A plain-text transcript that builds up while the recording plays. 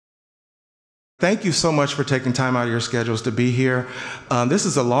Thank you so much for taking time out of your schedules to be here. This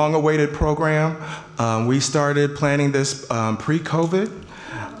is a long-awaited program. We started planning this pre-COVID,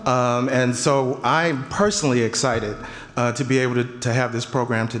 and so I'm personally excited to be able to have this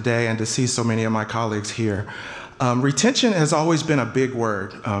program today and to see so many of my colleagues here. Retention has always been a big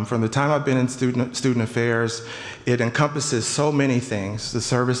word. From the time I've been in student affairs, it encompasses so many things: the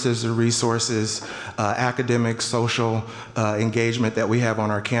services, the resources, academic, social engagement that we have on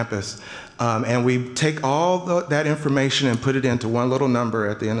our campus. And we take all that information and put it into one little number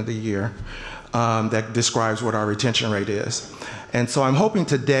at the end of the year that describes what our retention rate is. And so I'm hoping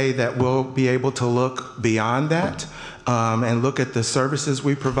today that we'll be able to look beyond that and look at the services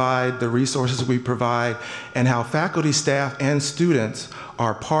we provide, the resources we provide, and how faculty, staff, and students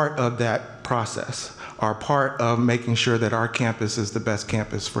are part of that process, are part of making sure that our campus is the best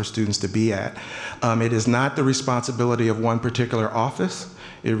campus for students to be at. It is not the responsibility of one particular office.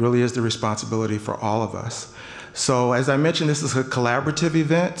 It really is the responsibility for all of us. So as I mentioned, this is a collaborative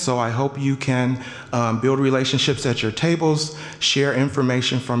event, so I hope you can build relationships at your tables, share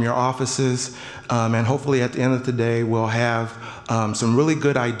information from your offices, and hopefully at the end of the day, we'll have some really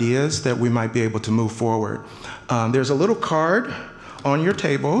good ideas that we might be able to move forward. There's a little card on your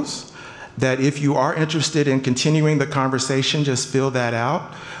tables that if you are interested in continuing the conversation, just fill that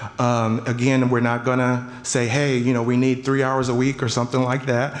out. Again, we're not gonna say, hey, you know, we need 3 hours a week or something like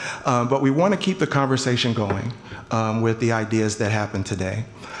that, but we wanna keep the conversation going with the ideas that happened today.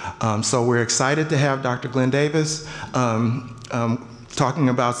 So we're excited to have Dr. Glenn Davis talking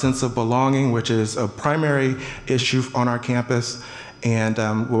about sense of belonging, which is a primary issue on our campus. And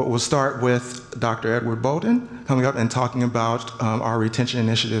we'll start with Dr. Edward Bolden coming up and talking about our retention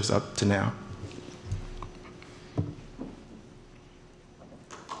initiatives up to now.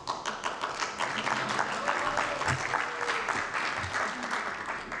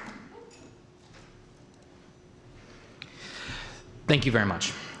 Thank you very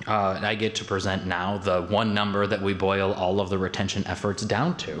much. I get to present now the one number that we boil all of the retention efforts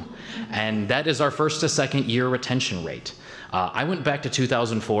down to, and that is our first to second year retention rate. I went back to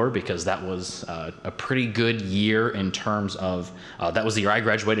 2004 because that was a pretty good year in terms of, that was the year I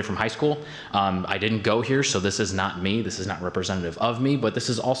graduated from high school. I didn't go here, so this is not me, this is not representative of me, but this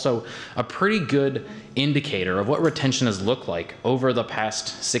is also a pretty good indicator of what retention has looked like over the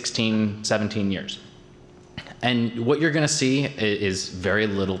past 16, 17 years. And what you're gonna see is very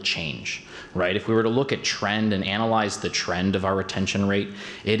little change, right? If we were to look at trend and analyze the trend of our retention rate,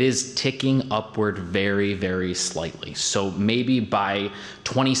 it is ticking upward very, very slightly. So maybe by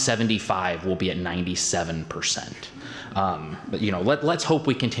 2075, we'll be at 97%. But you know, let's hope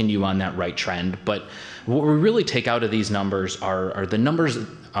we continue on that right trend. But what we really take out of these numbers are the numbers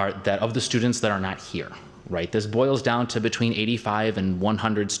that of the students that are not here. Right, this boils down to between 85 and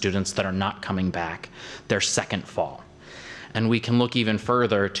 100 students that are not coming back their second fall. And we can look even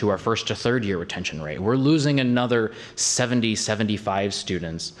further to our first to third year retention rate. We're losing another 70, 75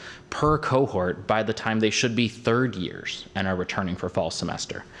 students per cohort by the time they should be third years and are returning for fall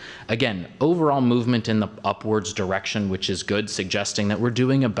semester. Again, overall movement in the upwards direction, which is good, suggesting that we're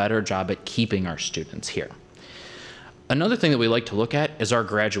doing a better job at keeping our students here. Another thing that we like to look at is our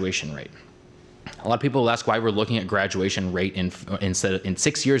graduation rate. A lot of people ask why we're looking at graduation rate in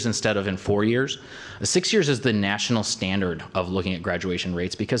 6 years instead of in 4 years. 6 years is the national standard of looking at graduation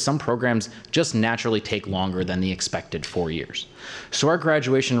rates because some programs just naturally take longer than the expected 4 years. So our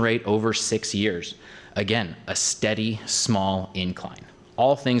graduation rate over 6 years, again, a steady, small incline.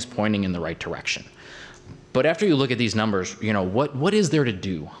 All things pointing in the right direction. But after you look at these numbers, you know, what is there to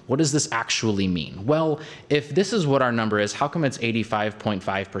do? What does this actually mean? Well, if this is what our number is, how come it's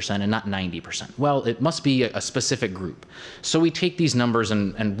 85.5% and not 90%? Well, it must be a specific group. So we take these numbers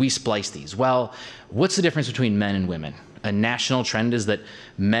and we splice these. Well, what's the difference between men and women? A national trend is that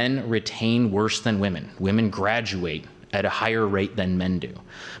men retain worse than women. Women graduate at a higher rate than men do.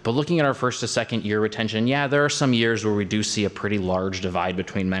 But looking at our first to second year retention, yeah, there are some years where we do see a pretty large divide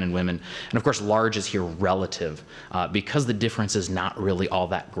between men and women. And of course, large is here relative because the difference is not really all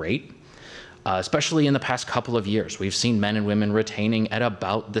that great. Especially in the past couple of years, we've seen men and women retaining at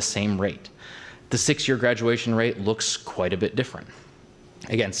about the same rate. The 6-year graduation rate looks quite a bit different.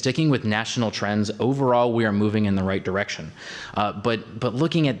 Again, sticking with national trends, overall we are moving in the right direction. But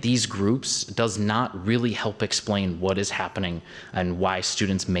looking at these groups does not really help explain what is happening and why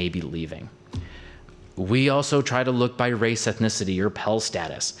students may be leaving. We also try to look by race, ethnicity, or Pell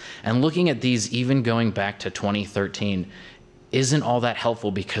status. And looking at these, even going back to 2013, isn't all that helpful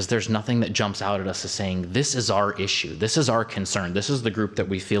because there's nothing that jumps out at us as saying, this is our issue, this is our concern, this is the group that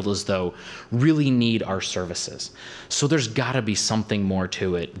we feel as though really need our services. So there's gotta be something more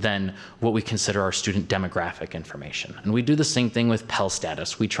to it than what we consider our student demographic information. And we do the same thing with Pell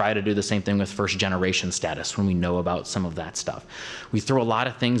status. We try to do the same thing with first generation status when we know about some of that stuff. We throw a lot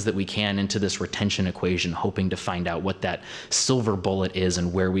of things that we can into this retention equation, hoping to find out what that silver bullet is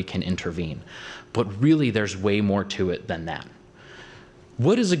and where we can intervene. But really, there's way more to it than that.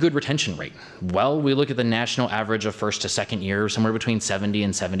 What is a good retention rate? Well, we look at the national average of first to second year, somewhere between 70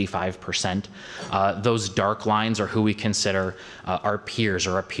 and 75%. Those dark lines are who we consider our peers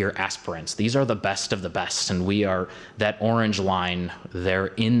or our peer aspirants. These are the best of the best, and we are that orange line. They're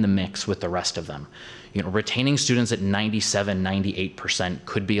in the mix with the rest of them. You know, retaining students at 97, 98%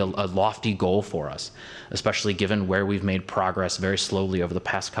 could be a lofty goal for us, especially given where we've made progress very slowly over the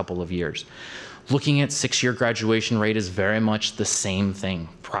past couple of years. Looking at 6-year graduation rate is very much the same thing.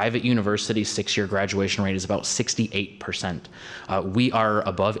 Private university 6-year graduation rate is about 68%. We are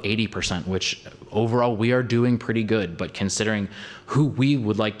above 80%, which overall we are doing pretty good, but considering who we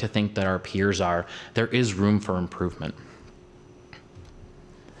would like to think that our peers are, there is room for improvement.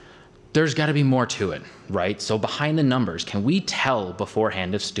 There's got to be more to it, right? So behind the numbers, can we tell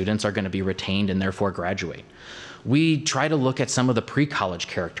beforehand if students are going to be retained and therefore graduate? We try to look at some of the pre-college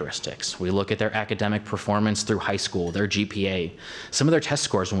characteristics. We look at their academic performance through high school, their GPA, some of their test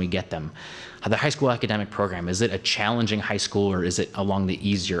scores when we get them. The high school academic program, is it a challenging high school or is it along the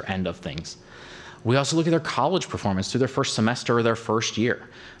easier end of things? We also look at their college performance through their first semester or their first year.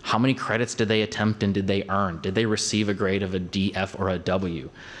 How many credits did they attempt and did they earn? Did they receive a grade of a D, F, or a W?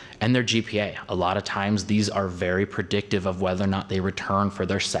 And their GPA. A lot of times these are very predictive of whether or not they return for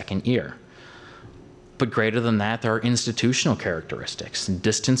their second year. But greater than that, there are institutional characteristics.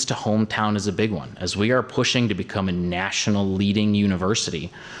 Distance to hometown is a big one. As we are pushing to become a national leading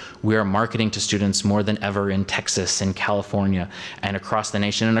university, we are marketing to students more than ever in Texas and California and across the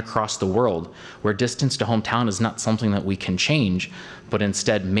nation and across the world, where distance to hometown is not something that we can change, but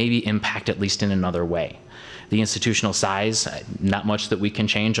instead maybe impact at least in another way. The institutional size, not much that we can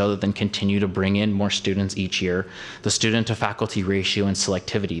change other than continue to bring in more students each year. The student to faculty ratio and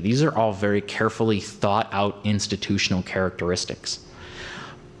selectivity, these are all very carefully thought out institutional characteristics.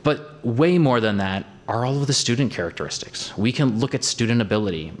 But way more than that are all of the student characteristics. We can look at student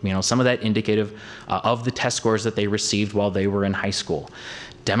ability, some of that indicative of the test scores that they received while they were in high school.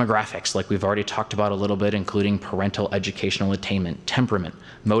 Demographics, like we've already talked about a little bit, including parental educational attainment, temperament,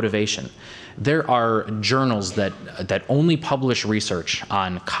 motivation. There are journals that only publish research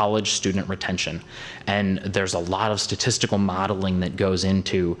on college student retention, and there's a lot of statistical modeling that goes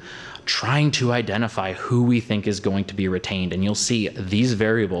into trying to identify who we think is going to be retained. And you'll see these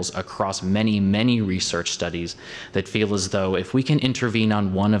variables across many, many research studies that feel as though if we can intervene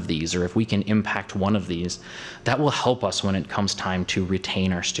on one of these, or if we can impact one of these, that will help us when it comes time to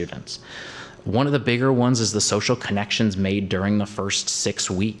retain our students. One of the bigger ones is the social connections made during the first 6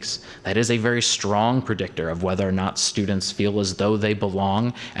 weeks. That is a very strong predictor of whether or not students feel as though they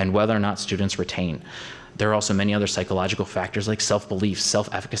belong and whether or not students retain. There are also many other psychological factors like self-belief,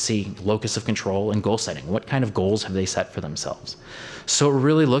 self-efficacy, locus of control, and goal setting. What kind of goals have they set for themselves? So what we're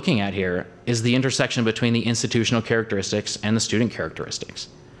really looking at here is the intersection between the institutional characteristics and the student characteristics.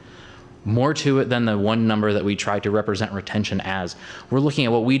 More to it than the one number that we try to represent retention as. We're looking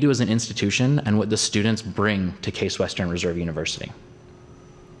at what we do as an institution and what the students bring to Case Western Reserve University.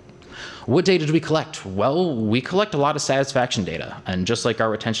 What data do we collect? Well, we collect a lot of satisfaction data, and just like our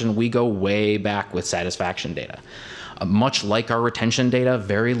retention, we go way back with satisfaction data. Much like our retention data,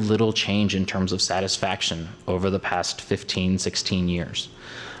 very little change in terms of satisfaction over the past 15, 16 years.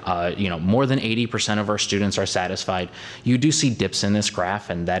 More than 80% of our students are satisfied. You do see dips in this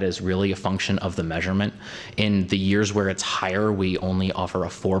graph, and that is really a function of the measurement. In the years where it's higher, we only offer a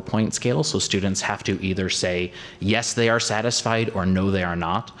 4-point scale, so students have to either say, yes, they are satisfied, or no, they are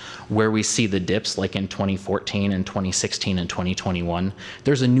not. Where we see the dips, like in 2014 and 2016 and 2021,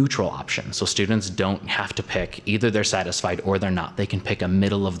 there's a neutral option, so students don't have to pick either they're satisfied or they're not. They can pick a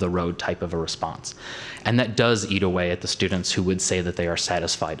middle-of-the-road type of a response. And that does eat away at the students who would say that they are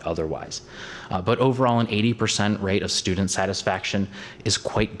satisfied otherwise. But overall, an 80% rate of student satisfaction is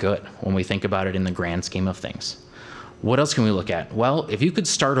quite good when we think about it in the grand scheme of things. What else can we look at? Well, if you could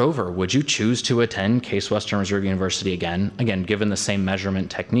start over, would you choose to attend Case Western Reserve University again? Again, given the same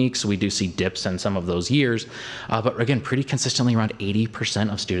measurement techniques, we do see dips in some of those years, but again, pretty consistently around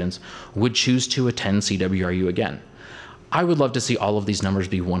 80% of students would choose to attend CWRU again. I would love to see all of these numbers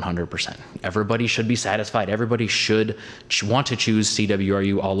be 100%. Everybody should be satisfied. Everybody should want to choose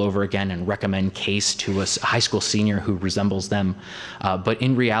CWRU all over again and recommend CASE to a high school senior who resembles them. But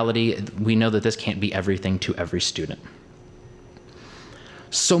in reality, we know that this can't be everything to every student.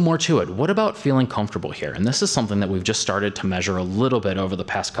 So more to it. What about feeling comfortable here? And this is something that we've just started to measure a little bit over the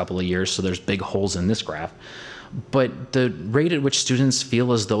past couple of years, so there's big holes in this graph. But the rate at which students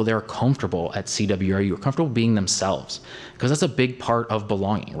feel as though they're comfortable at CWRU, or comfortable being themselves, because that's a big part of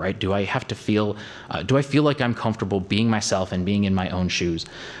belonging, right? Do I feel like I'm comfortable being myself and being in my own shoes?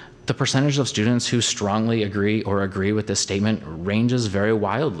 The percentage of students who strongly agree with this statement ranges very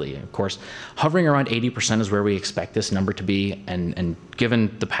wildly. Of course, hovering around 80% is where we expect this number to be, and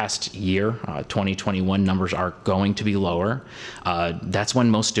given the past year, 2021 numbers are going to be lower. That's when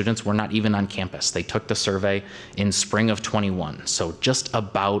most students were not even on campus. They took the survey in spring of 21, so just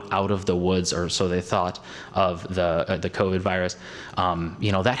about out of the woods, or so they thought, of the COVID virus.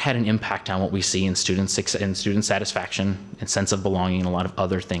 That had an impact on what we see in student satisfaction and sense of belonging and a lot of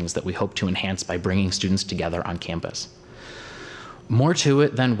other things that we hope to enhance by bringing students together on campus. More to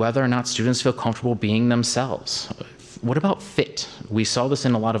it than whether or not students feel comfortable being themselves. What about fit? We saw this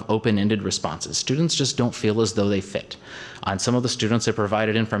in a lot of open-ended responses. Students just don't feel as though they fit. On some of the students that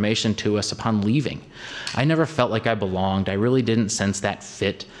provided information to us upon leaving, I never felt like I belonged. I really didn't sense that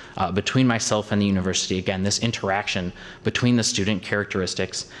fit between myself and the university. Again, this interaction between the student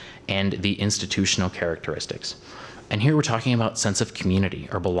characteristics and the institutional characteristics. And here we're talking about sense of community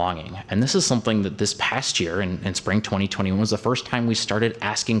or belonging. And this is something that this past year, in spring 2021, was the first time we started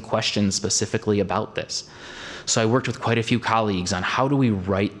asking questions specifically about this. So I worked with quite a few colleagues on how do we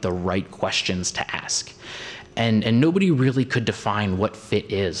write the right questions to ask. And nobody really could define what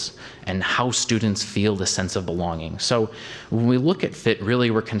fit is and how students feel the sense of belonging. So when we look at fit, really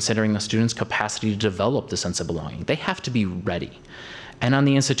we're considering the student's capacity to develop the sense of belonging. They have to be ready. And on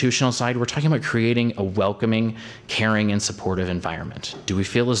the institutional side, we're talking about creating a welcoming, caring, and supportive environment. Do we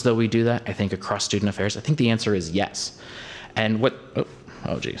feel as though we do that? I think across student affairs, I think the answer is yes. And what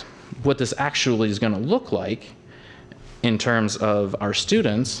this actually is going to look like in terms of our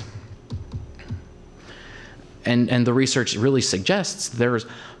students, and the research really suggests there's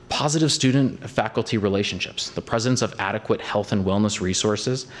positive student-faculty relationships, the presence of adequate health and wellness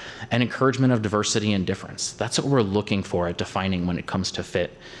resources, and encouragement of diversity and difference. That's what we're looking for at defining when it comes to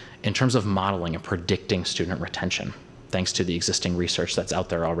fit in terms of modeling and predicting student retention, thanks to the existing research that's out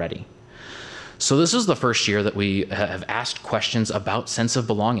there already. So this is the first year that we have asked questions about sense of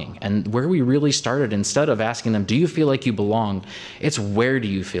belonging, and where we really started, instead of asking them, do you feel like you belong, it's where do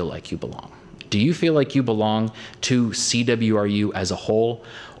you feel like you belong? Do you feel like you belong to CWRU as a whole,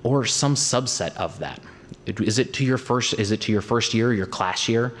 or some subset of that? Is it to your first year, your class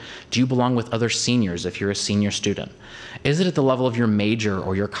year? Do you belong with other seniors if you're a senior student? Is it at the level of your major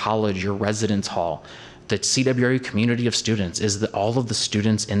or your college, your residence hall? The CWRU community of students, is all of the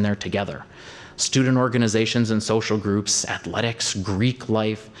students in there together? Student organizations and social groups, athletics, Greek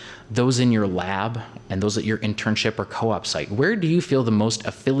life, those in your lab, and those at your internship or co-op site. Where do you feel the most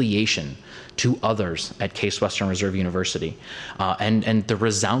affiliation to others at Case Western Reserve University? And the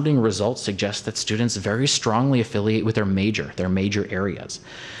resounding results suggest that students very strongly affiliate with their major areas.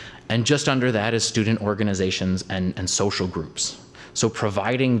 And just under that is student organizations and social groups. So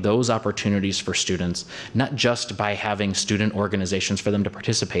providing those opportunities for students, not just by having student organizations for them to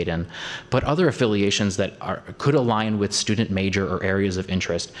participate in, but other affiliations that could align with student major or areas of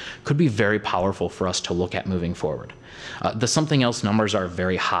interest, could be very powerful for us to look at moving forward. The something else numbers are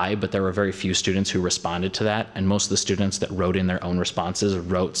very high, but there were very few students who responded to that, and most of the students that wrote in their own responses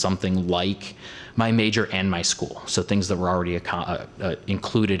wrote something like my major and my school, so things that were already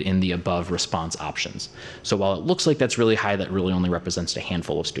included in the above response options. So while it looks like that's really high, that really only represents a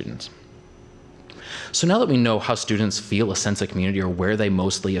handful of students. So now that we know how students feel a sense of community or where they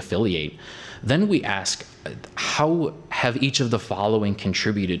mostly affiliate, then we ask, how have each of the following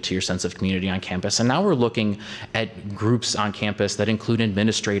contributed to your sense of community on campus? And now we're looking at groups on campus that include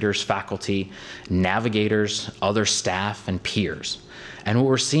administrators, faculty, navigators, other staff, and peers. And what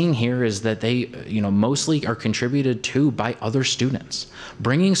we're seeing here is that they, mostly are contributed to by other students.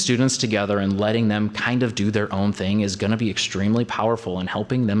 Bringing students together and letting them kind of do their own thing is going to be extremely powerful in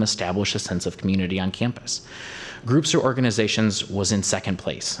helping them establish a sense of community on campus. Groups or organizations was in second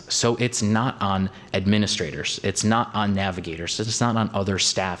place. So it's not on administrators, it's not on navigators, it's not on other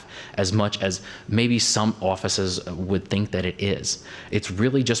staff as much as maybe some offices would think that it is. It's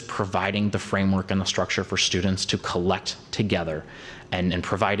really just providing the framework and the structure for students to collect together and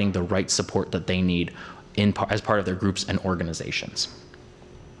providing the right support that they need as part of their groups and organizations.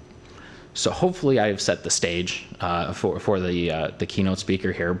 So hopefully I have set the stage for the keynote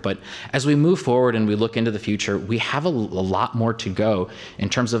speaker here. But as we move forward and we look into the future, we have a lot more to go in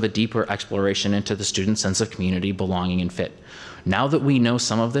terms of a deeper exploration into the student's sense of community, belonging, and fit. Now that we know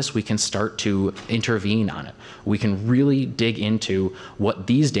some of this, we can start to intervene on it. We can really dig into what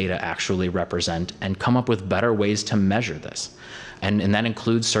these data actually represent and come up with better ways to measure this. And that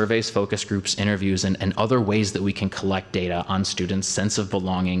includes surveys, focus groups, interviews, and other ways that we can collect data on students' sense of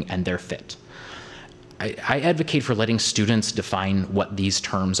belonging and their fit. I advocate for letting students define what these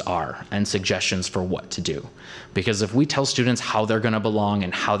terms are and suggestions for what to do. Because if we tell students how they're going to belong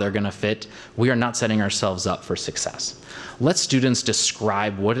and how they're going to fit, we are not setting ourselves up for success. Let students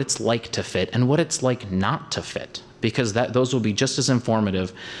describe what it's like to fit and what it's like not to fit, because those will be just as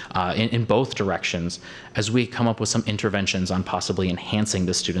informative in both directions as we come up with some interventions on possibly enhancing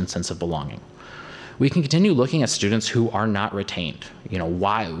the student's sense of belonging. We can continue looking at students who are not retained. You know,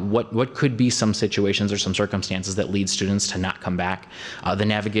 what could be some situations or some circumstances that lead students to not come back? The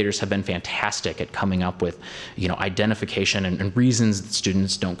navigators have been fantastic at coming up with, identification and reasons that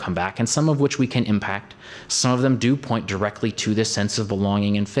students don't come back, and some of which we can impact. Some of them do point directly to this sense of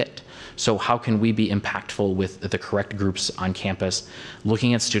belonging and fit. So how can we be impactful with the correct groups on campus,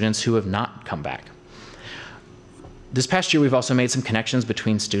 looking at students who have not come back? This past year, we've also made some connections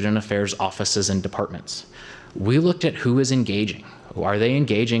between student affairs offices and departments. We looked at who is engaging. Are they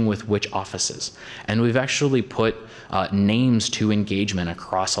engaging with which offices? And we've actually put names to engagement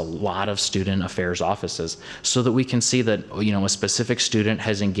across a lot of student affairs offices so that we can see that, a specific student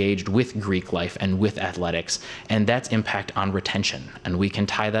has engaged with Greek life and with athletics, and that's impact on retention. And we can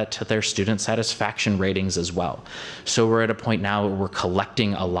tie that to their student satisfaction ratings as well. So we're at a point now where we're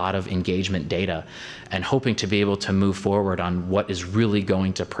collecting a lot of engagement data and hoping to be able to move forward on what is really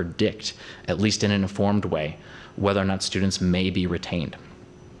going to predict, at least in an informed way, whether or not students may be retained.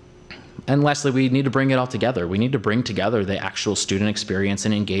 And lastly, we need to bring it all together. We need to bring together the actual student experience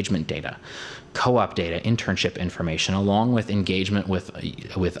and engagement data, co-op data, internship information, along with engagement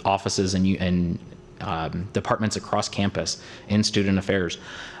with offices and departments across campus in student affairs.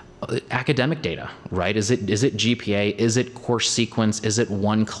 Academic data, right? Is it GPA? Is it course sequence? Is it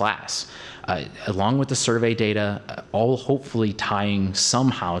one class? Along with the survey data, all hopefully tying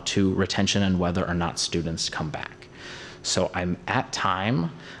somehow to retention and whether or not students come back. So I'm at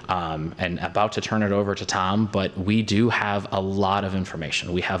time and about to turn it over to Tom, but we do have a lot of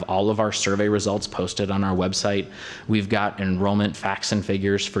information. We have all of our survey results posted on our website. We've got enrollment facts and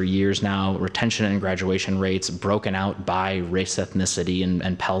figures for years now, retention and graduation rates broken out by race, ethnicity,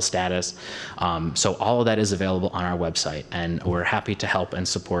 and Pell status. So all of that is available on our website, and we're happy to help and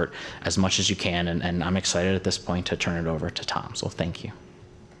support as much as you can, and I'm excited at this point to turn it over to Tom, so thank you.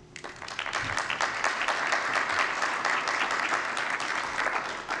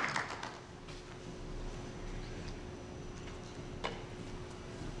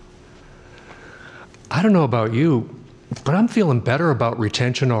 I don't know about you, but I'm feeling better about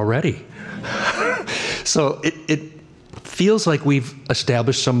retention already. So it feels like we've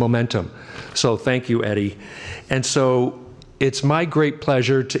established some momentum. So thank you, Eddie. And so it's my great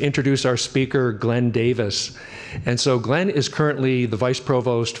pleasure to introduce our speaker, Glenn Davis. And so Glenn is currently the Vice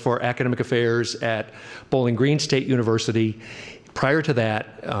Provost for Academic Affairs at Bowling Green State University. Prior to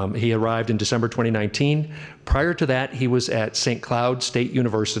that, he arrived in December 2019. Prior to that, he was at St. Cloud State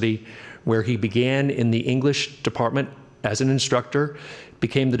University, where he began in the English department as an instructor,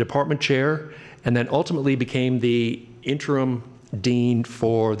 became the department chair, and then ultimately became the interim dean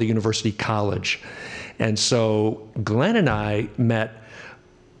for the University College. And so Glenn and I met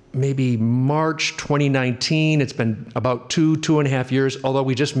maybe March 2019. It's been about two and a half years, although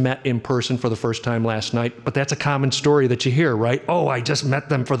we just met in person for the first time last night. But that's a common story that you hear, right? Oh, I just met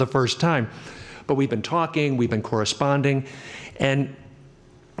them for the first time. But we've been talking, we've been corresponding, and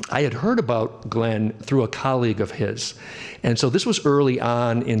I had heard about Glenn through a colleague of his. And so this was early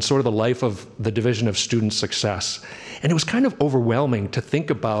on in sort of the life of the Division of Student Success. And it was kind of overwhelming to think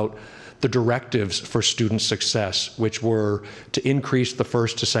about the directives for student success, which were to increase the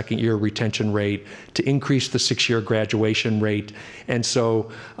first to second year retention rate, to increase the 6-year graduation rate. And so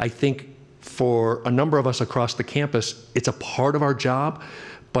I think for a number of us across the campus, it's a part of our job.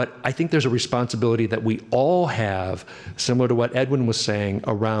 But I think there's a responsibility that we all have, similar to what Edwin was saying,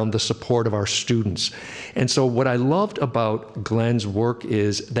 around the support of our students. And so what I loved about Glenn's work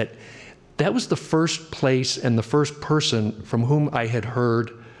is that that was the first place and the first person from whom I had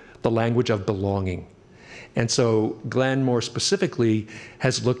heard the language of belonging. And so Glenn, more specifically,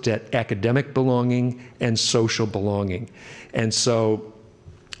 has looked at academic belonging and social belonging. And so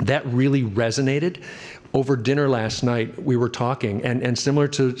that really resonated. over dinner last night, we were talking, and similar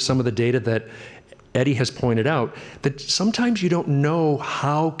to some of the data that Eddie has pointed out, that sometimes you don't know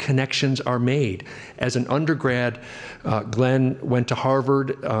how connections are made. As an undergrad, Glenn went to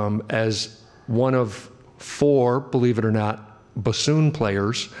Harvard as one of 4, believe it or not, bassoon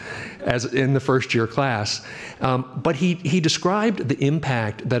players as in the first year class. But he described the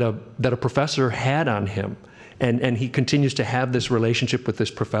impact that a professor had on him. And he continues to have this relationship with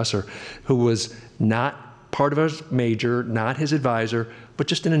this professor who was not part of his major, not his advisor, but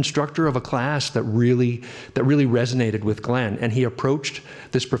just an instructor of a class that really resonated with Glenn. And he approached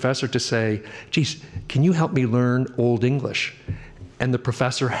this professor to say, geez, can you help me learn Old English? And the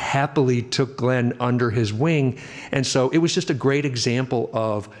professor happily took Glenn under his wing. And so it was just a great example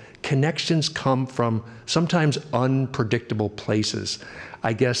of connections come from sometimes unpredictable places.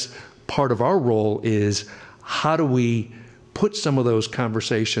 I guess part of our role is, how do we put some of those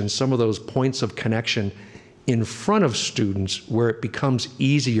conversations, some of those points of connection in front of students where it becomes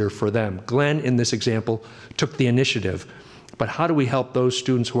easier for them? Glenn, in this example, took the initiative. But how do we help those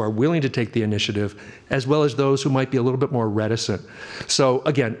students who are willing to take the initiative, as well as those who might be a little bit more reticent? So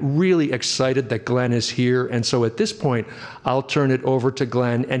again, really excited that Glenn is here. And so at this point, I'll turn it over to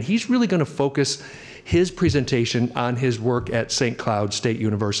Glenn, and he's really going to focus his presentation on his work at St. Cloud State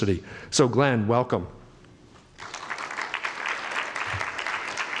University. So Glenn, welcome.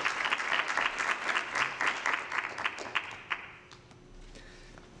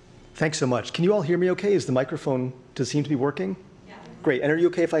 Thanks so much. Can you all hear me okay? Is the microphone, does it seem to be working? Yeah. Great. And are you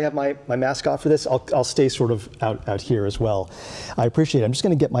okay if I have my mask off for this? I'll stay sort of out here as well. I appreciate it. I'm just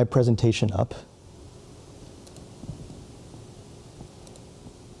going to get my presentation up.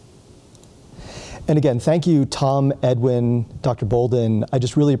 And again, thank you, Tom, Edwin, Dr. Bolden. I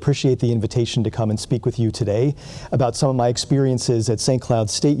just really appreciate the invitation to come and speak with you today about some of my experiences at St. Cloud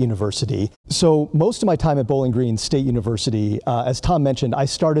State University. So most of my time at Bowling Green State University, as Tom mentioned, I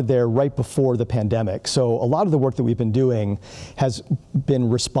started there right before the pandemic. So a lot of the work that we've been doing has been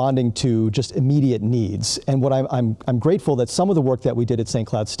responding to just immediate needs. And what I'm grateful that some of the work that we did at St.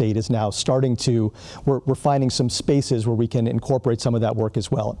 Cloud State is now starting to, we're finding some spaces where we can incorporate some of that work as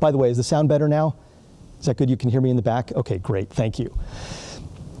well. By the way, is the sound better now? Is that good? You can hear me in the back? Okay, great, thank you.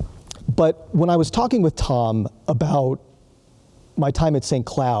 But when I was talking with Tom about my time at St.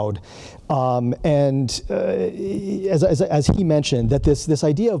 Cloud, as he mentioned, that this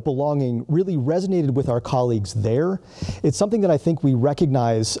idea of belonging really resonated with our colleagues there. It's something that I think we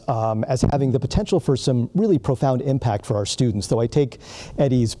recognize as having the potential for some really profound impact for our students. Though I take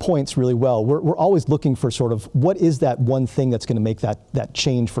Eddie's points really well, we're always looking for sort of what is that one thing that's going to make that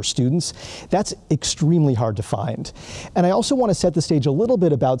change for students. That's extremely hard to find. And I also want to set the stage a little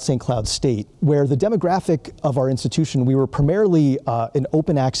bit about St. Cloud State, where the demographic of our institution, we were primarily an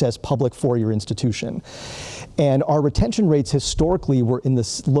open access public four-year institution. And our retention rates historically were in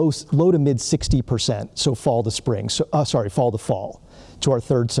the low to mid 60%, so fall to spring, fall to fall, to our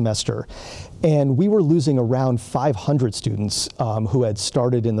third semester. And we were losing around 500 students who had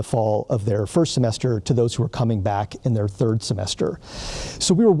started in the fall of their first semester to those who were coming back in their third semester.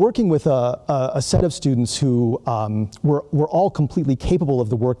 So we were working with a set of students who were all completely capable of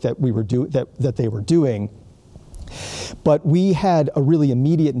the work that they were doing. But we had a really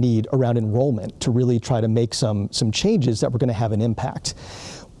immediate need around enrollment to really try to make some changes that were going to have an impact.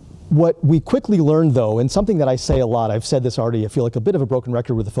 What we quickly learned, though, and something that I say a lot, I've said this already, I feel like a bit of a broken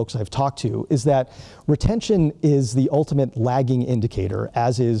record with the folks I've talked to, is that retention is the ultimate lagging indicator,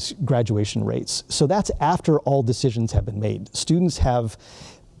 as is graduation rates. So that's after all decisions have been made. Students have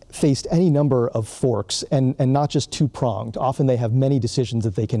faced any number of forks, and not just two-pronged. Often they have many decisions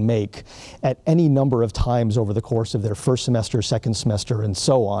that they can make at any number of times over the course of their first semester, second semester, and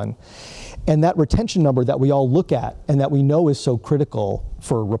so on. And that retention number that we all look at and that we know is so critical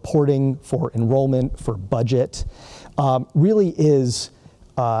for reporting, for enrollment, for budget, really is,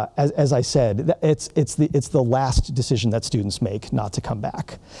 as I said, it's the last decision that students make not to come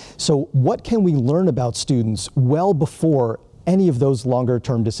back. So what can we learn about students well before any of those longer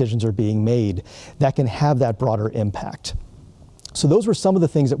term decisions are being made that can have that broader impact? So those were some of the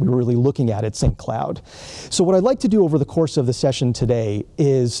things that we were really looking at St. Cloud. So what I'd like to do over the course of the session today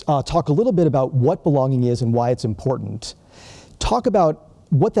is talk a little bit about what belonging is and why it's important. Talk about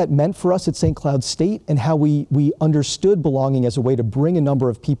what that meant for us at St. Cloud State and how we understood belonging as a way to bring a number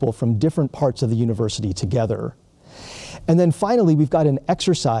of people from different parts of the university together. And then finally, we've got an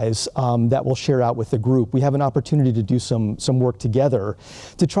exercise that we'll share out with the group. We have an opportunity to do some work together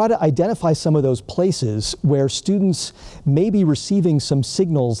to try to identify some of those places where students may be receiving some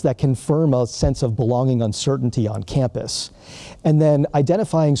signals that confirm a sense of belonging uncertainty on campus. And then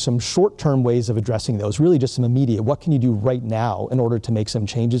identifying some short-term ways of addressing those, really just some immediate, what can you do right now in order to make some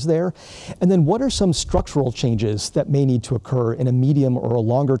changes there? And then what are some structural changes that may need to occur in a medium or a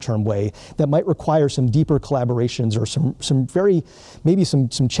longer-term way that might require some deeper collaborations or maybe some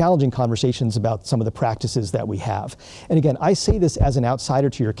challenging conversations about some of the practices that we have. And again, I say this as an outsider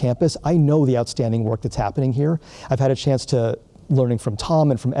to your campus. I know the outstanding work that's happening here. I've had a chance to learning from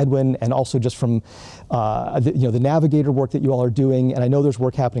Tom and from Edwin, and also just from the Navigator work that you all are doing. And I know there's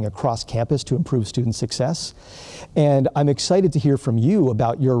work happening across campus to improve student success. And I'm excited to hear from you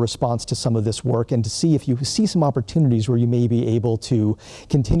about your response to some of this work and to see if you see some opportunities where you may be able to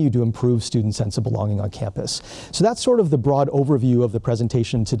continue to improve student sense of belonging on campus. So that's sort of the broad overview of the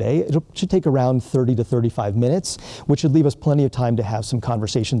presentation today. It should take around 30 to 35 minutes, which should leave us plenty of time to have some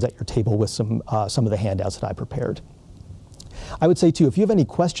conversations at your table with some of the handouts that I prepared. I would say too, if you have any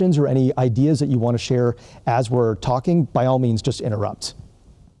questions or any ideas that you want to share as we're talking, by all means, just interrupt.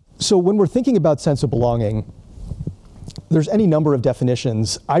 So when we're thinking about sense of belonging, there's any number of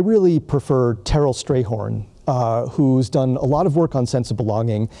definitions. I really prefer Terrell Strayhorn, who's done a lot of work on sense of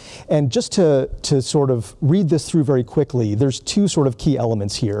belonging. And just to sort of read this through very quickly, there's two sort of key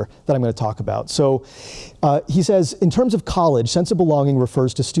elements here that I'm going to talk about. So he says, in terms of college, sense of belonging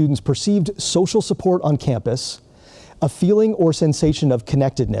refers to students' perceived social support on campus, a feeling or sensation of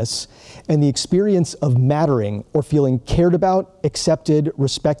connectedness, and the experience of mattering or feeling cared about, accepted,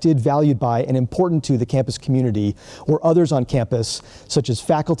 respected, valued by, and important to the campus community or others on campus, such as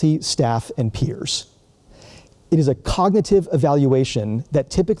faculty, staff, and peers. It is a cognitive evaluation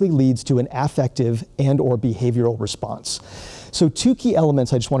that typically leads to an affective and/or behavioral response. So two key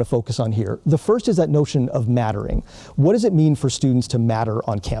elements I just want to focus on here. The first is that notion of mattering. What does it mean for students to matter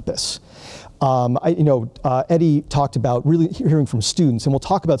on campus? Eddie talked about really hearing from students, and we'll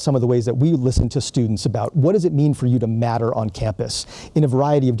talk about some of the ways that we listen to students about what does it mean for you to matter on campus in a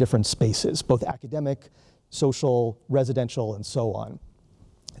variety of different spaces, both academic, social, residential, and so on.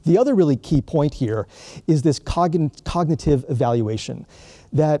 The other really key point here is this cognitive evaluation,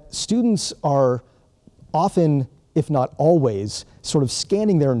 that students are often, if not always, sort of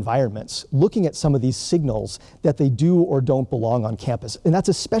scanning their environments, looking at some of these signals that they do or don't belong on campus. And that's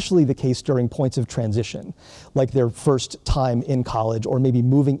especially the case during points of transition, like their first time in college or maybe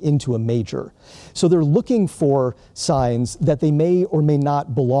moving into a major. So they're looking for signs that they may or may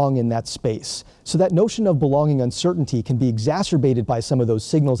not belong in that space. So that notion of belonging uncertainty can be exacerbated by some of those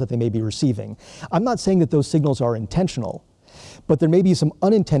signals that they may be receiving. I'm not saying that those signals are intentional, but there may be some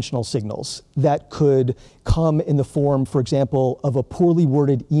unintentional signals that could come in the form, for example, of a poorly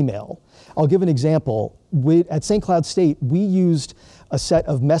worded email. I'll give an example. At St. Cloud State, we used a set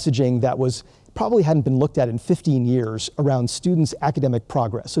of messaging that probably hadn't been looked at in 15 years around students' academic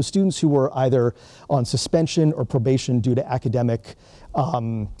progress. So students who were either on suspension or probation due to academic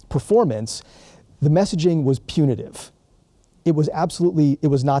performance, the messaging was punitive. It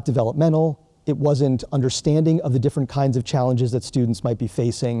was not developmental. It wasn't understanding of the different kinds of challenges that students might be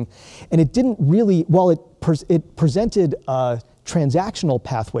facing. And it didn't really, while it presented a transactional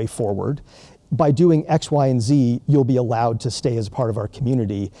pathway forward, by doing X, Y, and Z, you'll be allowed to stay as part of our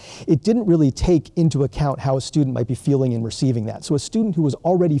community. It didn't really take into account how a student might be feeling in receiving that. So a student who was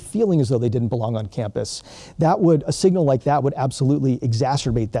already feeling as though they didn't belong on campus, a signal like that would absolutely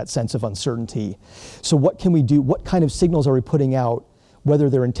exacerbate that sense of uncertainty. So what can we do? What kind of signals are we putting out,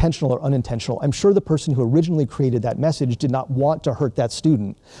 whether they're intentional or unintentional? I'm sure the person who originally created that message did not want to hurt that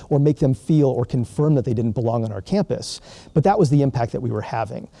student or make them feel or confirm that they didn't belong on our campus, but that was the impact that we were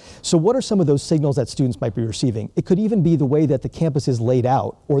having. So what are some of those signals that students might be receiving? It could even be the way that the campus is laid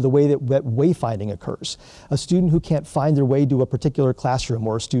out or the way that wayfinding occurs. A student who can't find their way to a particular classroom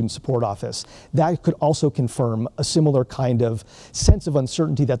or a student support office, that could also confirm a similar kind of sense of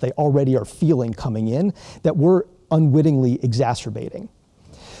uncertainty that they already are feeling coming in that we're unwittingly exacerbating.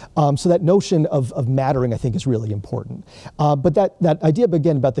 So that notion of mattering, I think, is really important. But that idea,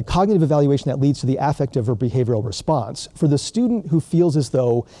 again, about the cognitive evaluation that leads to the affective or behavioral response, for the student who feels as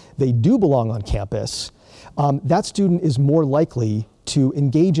though they do belong on campus, that student is more likely to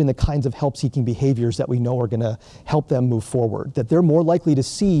engage in the kinds of help-seeking behaviors that we know are going to help them move forward, that they're more likely to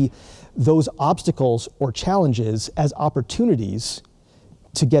see those obstacles or challenges as opportunities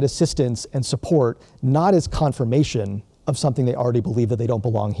to get assistance and support, not as confirmation of something they already believe that they don't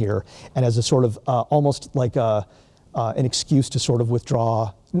belong here, and as a sort of almost like a an excuse to sort of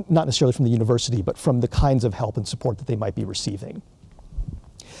withdraw, not necessarily from the university, but from the kinds of help and support that they might be receiving.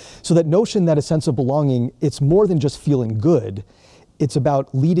 So that notion that a sense of belonging, it's more than just feeling good, it's about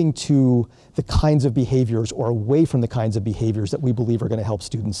leading to the kinds of behaviors or away from the kinds of behaviors that we believe are going to help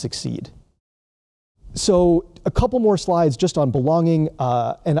students succeed. So a couple more slides just on belonging,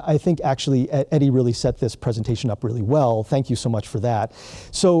 and I think actually Eddie really set this presentation up really well. Thank you so much for that.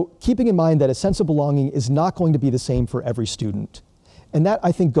 So keeping in mind that a sense of belonging is not going to be the same for every student. And that,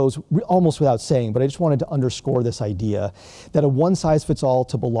 I think, goes almost without saying, but I just wanted to underscore this idea that a one-size-fits-all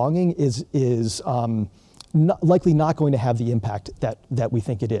to belonging is likely not going to have the impact that we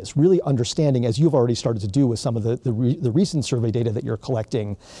think it is. Really understanding, as you've already started to do with some of the recent survey data that you're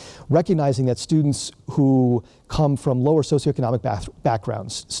collecting, recognizing that students who come from lower socioeconomic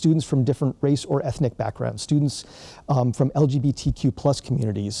backgrounds, students from different race or ethnic backgrounds, students from LGBTQ plus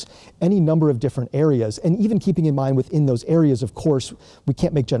communities, any number of different areas, and even keeping in mind within those areas, of course, we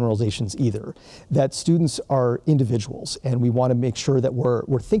can't make generalizations either, that students are individuals, and we want to make sure that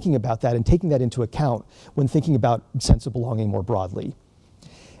we're thinking about that and taking that into account when thinking about sense of belonging more broadly.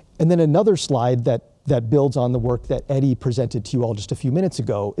 And then another slide that builds on the work that Eddie presented to you all just a few minutes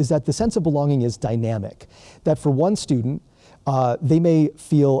ago is that the sense of belonging is dynamic. That for one student, they may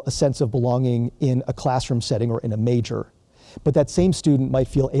feel a sense of belonging in a classroom setting or in a major, but that same student might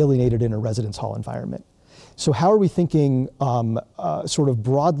feel alienated in a residence hall environment. So how are we thinking sort of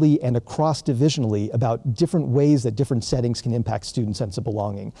broadly and across divisionally about different ways that different settings can impact student sense of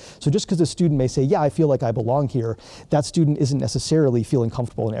belonging? So just because a student may say, yeah, I feel like I belong here, that student isn't necessarily feeling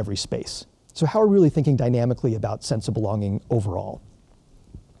comfortable in every space. So how are we really thinking dynamically about sense of belonging overall?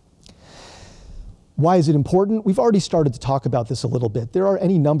 Why is it important? We've already started to talk about this a little bit. There are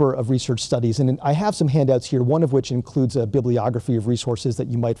any number of research studies, and I have some handouts here, one of which includes a bibliography of resources that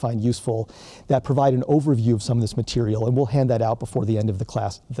you might find useful that provide an overview of some of this material, and we'll hand that out before the end of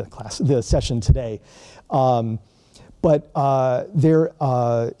the session today. But there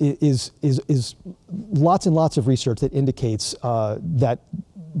is lots and lots of research that indicates that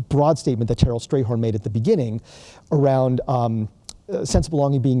broad statement that Terrell Strayhorn made at the beginning around sense of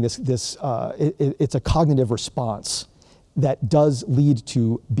belonging being it's a cognitive response that does lead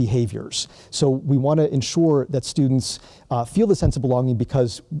to behaviors. So we want to ensure that students feel the sense of belonging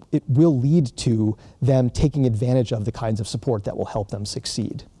because it will lead to them taking advantage of the kinds of support that will help them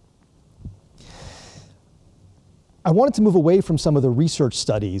succeed. I wanted to move away from some of the research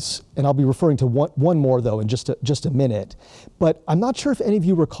studies, and I'll be referring to one more though in just a minute. But I'm not sure if any of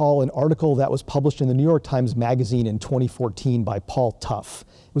you recall an article that was published in the New York Times Magazine in 2014 by Paul Tough.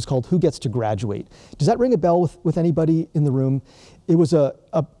 It was called Who Gets to Graduate? Does that ring a bell with anybody in the room? It was a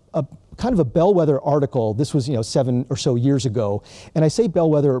kind of a bellwether article. This was 7 or so years ago. And I say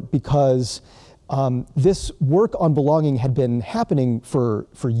bellwether because this work on belonging had been happening for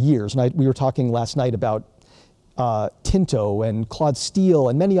years. And we were talking last night about Tinto and Claude Steele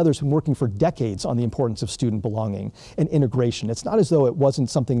and many others have been working for decades on the importance of student belonging and integration. It's not as though it wasn't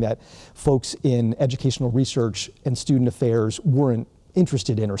something that folks in educational research and student affairs weren't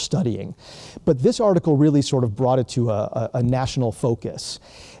interested in or studying. But this article really sort of brought it to a national focus.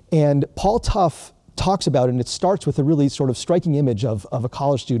 And Paul Tough talks about it, and it starts with a really sort of striking image of a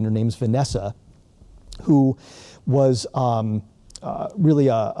college student. Her name's Vanessa, who was really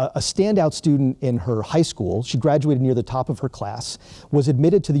a standout student in her high school. She graduated near the top of her class, was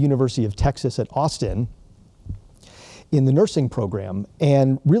admitted to the University of Texas at Austin in the nursing program,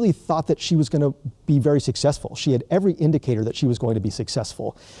 and really thought that she was going to be very successful. She had every indicator that she was going to be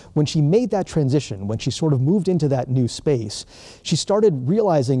successful. When she made that transition, when she sort of moved into that new space, she started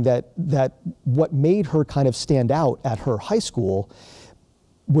realizing that what made her kind of stand out at her high school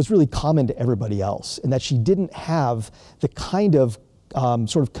was really common to everybody else, and that she didn't have the kind of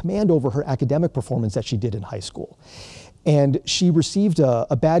sort of command over her academic performance that she did in high school. And she received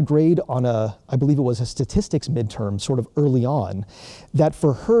a bad grade on I believe it was a statistics midterm sort of early on, that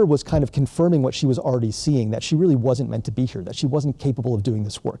for her was kind of confirming what she was already seeing, that she really wasn't meant to be here, that she wasn't capable of doing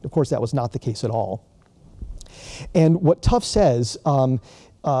this work. Of course, that was not the case at all. And what Tough says,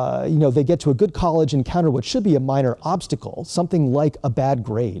 they get to a good college, encounter what should be a minor obstacle, something like a bad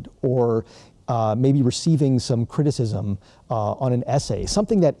grade or maybe receiving some criticism on an essay,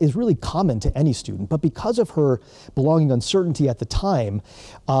 something that is really common to any student. But because of her belonging uncertainty at the time,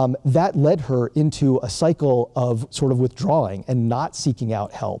 that led her into a cycle of sort of withdrawing and not seeking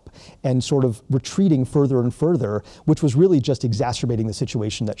out help and sort of retreating further and further, which was really just exacerbating the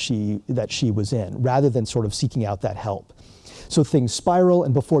situation that she was in, rather than sort of seeking out that help. So things spiral,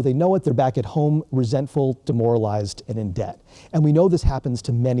 and before they know it, they're back at home, resentful, demoralized, and in debt. And we know this happens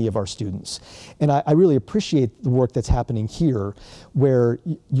to many of our students. And I really appreciate the work that's happening here, where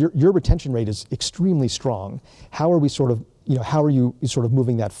your retention rate is extremely strong. How are we sort of, how are you sort of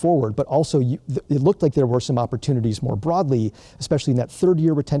moving that forward? But also, it looked like there were some opportunities more broadly, especially in that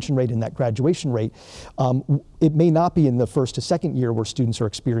third-year retention rate and that graduation rate. It may not be in the first to second year where students are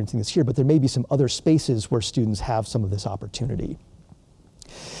experiencing this here, but there may be some other spaces where students have some of this opportunity.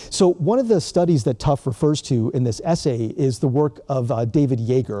 So one of the studies that Tufts refers to in this essay is the work of David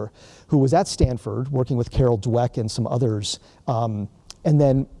Yeager, who was at Stanford working with Carol Dweck and some others, and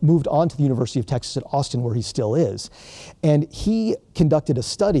then moved on to the University of Texas at Austin, where he still is. And he conducted a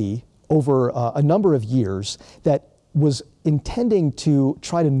study over a number of years that was intending to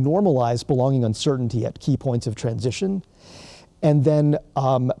try to normalize belonging uncertainty at key points of transition, and then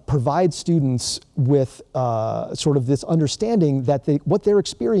provide students with sort of this understanding that what they're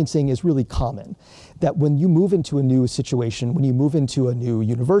experiencing is really common. That when you move into a new situation, when you move into a new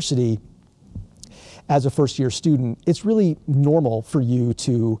university, as a first-year student, it's really normal for you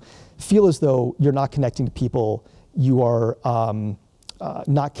to feel as though you're not connecting to people, you are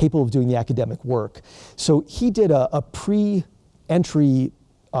not capable of doing the academic work. So he did a pre-entry,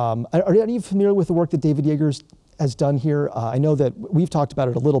 are any of you familiar with the work that David Yeager has done here? I know that we've talked about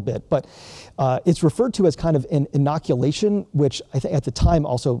it a little bit, but it's referred to as kind of an inoculation, which I think at the time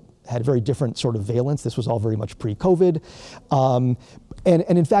also had a very different sort of valence. This was all very much pre-COVID. And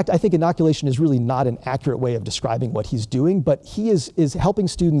in fact, I think inoculation is really not an accurate way of describing what he's doing, but he is helping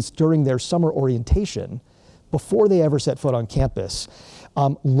students during their summer orientation, before they ever set foot on campus,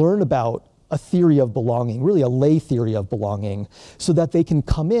 learn about a theory of belonging, really a lay theory of belonging, so that they can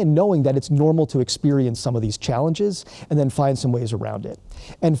come in knowing that it's normal to experience some of these challenges and then find some ways around it.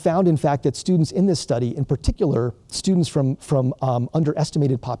 And found, in fact, that students in this study, in particular, students from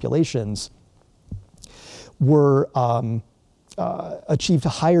underestimated populations, were achieved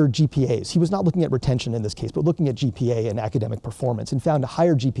higher GPAs. He was not looking at retention in this case, but looking at GPA and academic performance, and found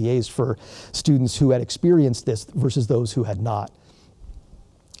higher GPAs for students who had experienced this versus those who had not.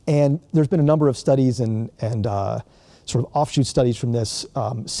 And there's been a number of studies and sort of offshoot studies from this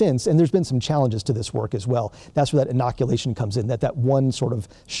since, and there's been some challenges to this work as well. That's where that inoculation comes in, that one sort of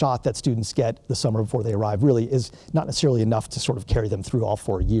shot that students get the summer before they arrive really is not necessarily enough to sort of carry them through all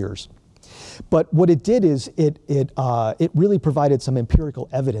 4 years. But what it did is it really provided some empirical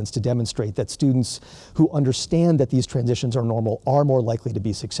evidence to demonstrate that students who understand that these transitions are normal are more likely to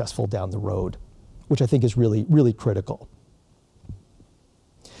be successful down the road, which I think is really, really critical.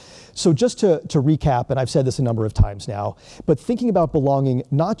 So just to recap, and I've said this a number of times now, but thinking about belonging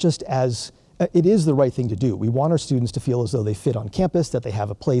not just as it is the right thing to do. We want our students to feel as though they fit on campus, that they have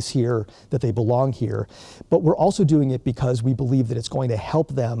a place here, that they belong here, but we're also doing it because we believe that it's going to help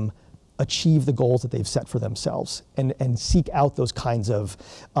them achieve the goals that they've set for themselves and seek out those kinds of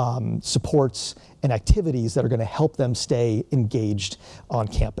supports and activities that are going to help them stay engaged on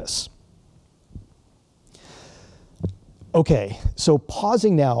campus. Okay, so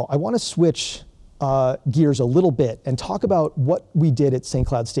pausing now, I want to switch gears a little bit and talk about what we did at St.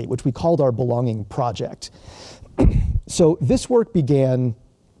 Cloud State, which we called our Belonging Project. So this work began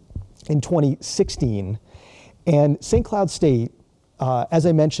in 2016, and St. Cloud State, as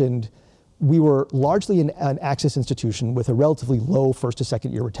I mentioned, we were largely an access institution with a relatively low first to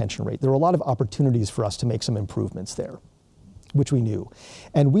second year retention rate. There were a lot of opportunities for us to make some improvements there, which we knew.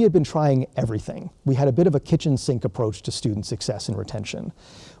 And we had been trying everything. We had a bit of a kitchen sink approach to student success and retention.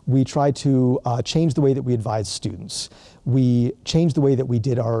 We tried to change the way that we advised students. We changed the way that we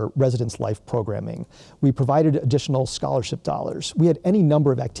did our residence life programming. We provided additional scholarship dollars. We had any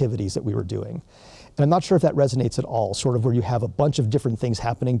number of activities that we were doing. And I'm not sure if that resonates at all, sort of where you have a bunch of different things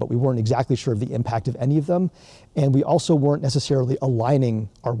happening, but we weren't exactly sure of the impact of any of them. And we also weren't necessarily aligning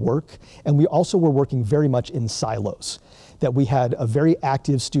our work. And we also were working very much in silos. That we had a very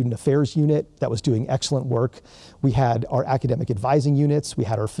active student affairs unit that was doing excellent work. We had our academic advising units, we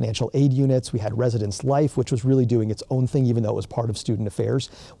had our financial aid units, we had residence life, which was really doing its own thing even though it was part of student affairs.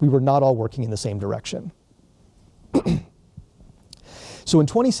 We were not all working in the same direction. So in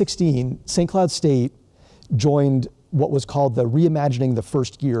 2016, St. Cloud State joined what was called the Reimagining the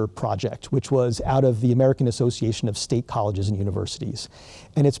First Year project, which was out of the American Association of State Colleges and Universities.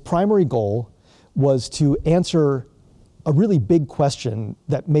 And its primary goal was to answer a really big question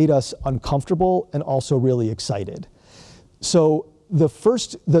that made us uncomfortable and also really excited. So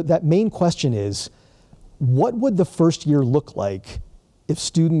that main question is, what would the first year look like if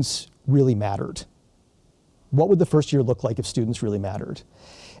students really mattered? What would the first year look like if students really mattered?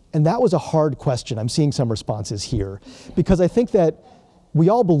 And that was a hard question. I'm seeing some responses here, because I think that we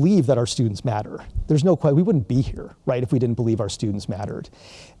all believe that our students matter. There's no question, we wouldn't be here, right, if we didn't believe our students mattered.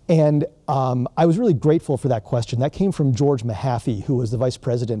 And I was really grateful for that question. That came from George Mahaffey, who was the vice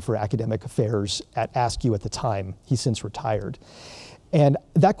president for academic affairs at Askew at the time. He's since retired. And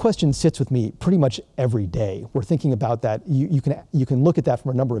that question sits with me pretty much every day. We're thinking about that. You can look at that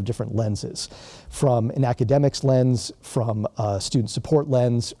from a number of different lenses, from an academics lens, from a student support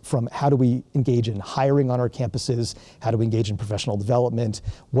lens, from how do we engage in hiring on our campuses, how do we engage in professional development,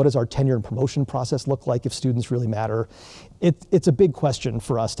 what does our tenure and promotion process look like if students really matter. It's a big question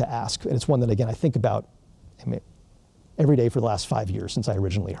for us to ask, and it's one that, again, I think about every day for the last 5 years since I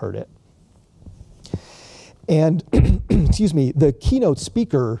originally heard it. And, excuse me, the keynote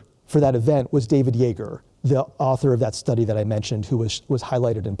speaker for that event was David Yeager, the author of that study that I mentioned, who was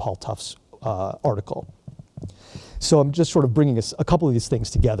highlighted in Paul Tuff's article. So I'm just sort of bringing a couple of these things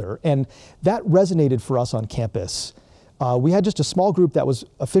together. And that resonated for us on campus. We had just a small group that was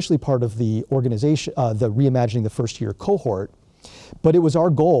officially part of the organization, the Reimagining the First Year cohort. But it was our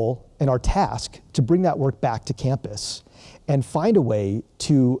goal and our task to bring that work back to campus and find a way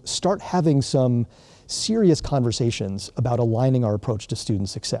to start having some serious conversations about aligning our approach to student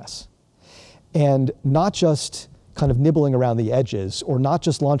success. And not just kind of nibbling around the edges, or not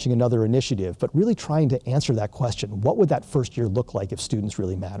just launching another initiative, but really trying to answer that question. What would that first year look like if students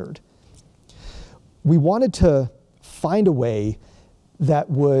really mattered? We wanted to find a way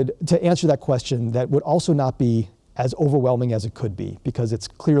to answer that question that would also not be as overwhelming as it could be, because it's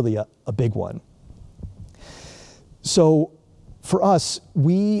clearly a big one. So for us,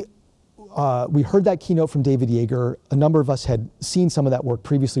 we heard that keynote from David Yeager. A number of us had seen some of that work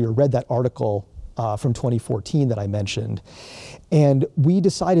previously or read that article from 2014 that I mentioned. And we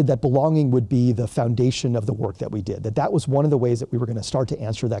decided that belonging would be the foundation of the work that we did, that was one of the ways that we were going to start to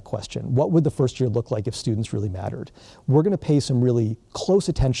answer that question. What would the first year look like if students really mattered? We're going to pay some really close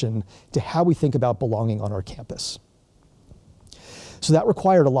attention to how we think about belonging on our campus. So that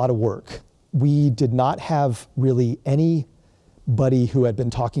required a lot of work. We did not have really anybody who had been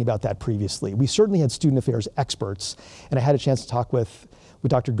talking about that previously. We certainly had student affairs experts, and I had a chance to talk with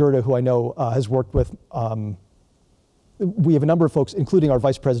Dr. Gerda, who I know has worked with, we have a number of folks, including our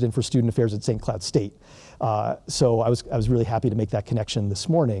vice president for student affairs at St. Cloud State. So I was really happy to make that connection this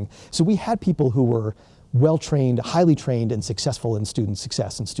morning. So we had people who were well-trained, highly trained, and successful in student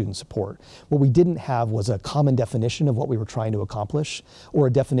success and student support. What we didn't have was a common definition of what we were trying to accomplish, or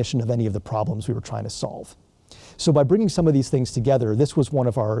a definition of any of the problems we were trying to solve. So by bringing some of these things together, this was one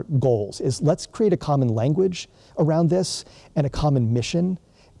of our goals, is let's create a common language around this, and a common mission,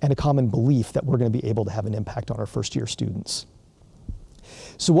 and a common belief that we're going to be able to have an impact on our first year students.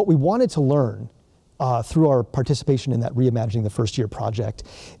 So what we wanted to learn through our participation in that Reimagining the First Year project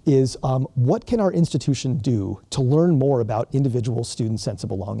is what can our institution do to learn more about individual students' sense of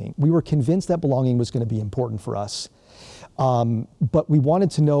belonging? We were convinced that belonging was going to be important for us, but we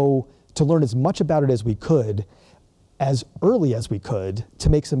wanted to learn as much about it as we could, as early as we could, to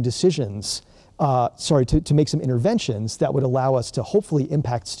make some decisions, to make some interventions that would allow us to hopefully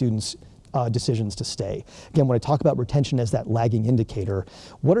impact students' decisions to stay. Again, when I talk about retention as that lagging indicator,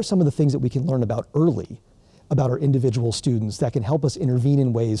 what are some of the things that we can learn about early about our individual students that can help us intervene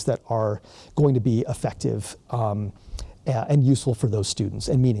in ways that are going to be effective and useful for those students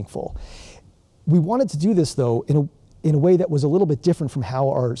and meaningful? We wanted to do this, though, in a way that was a little bit different from how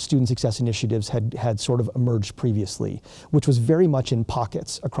our student success initiatives had sort of emerged previously, which was very much in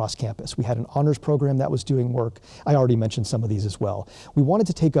pockets across campus. We had an honors program that was doing work. I already mentioned some of these as well. We wanted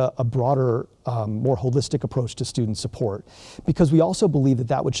to take a broader, more holistic approach to student support, because we also believed that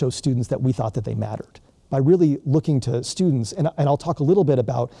that would show students that we thought that they mattered. By really looking to students, and I'll talk a little bit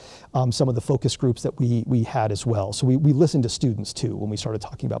about some of the focus groups that we had as well. So we listened to students too when we started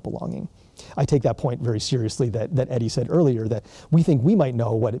talking about belonging. I take that point very seriously that Eddie said earlier, that we think we might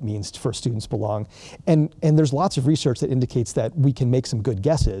know what it means for students belong. And there's lots of research that indicates that we can make some good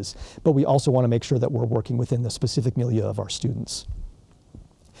guesses, but we also want to make sure that we're working within the specific milieu of our students.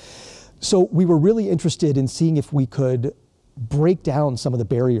 So we were really interested in seeing if we could break down some of the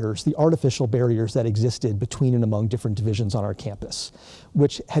barriers, the artificial barriers that existed between and among different divisions on our campus,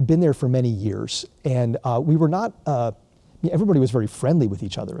 which had been there for many years. And we were not, everybody was very friendly with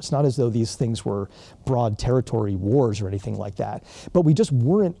each other. It's not as though these things were broad territory wars or anything like that, but we just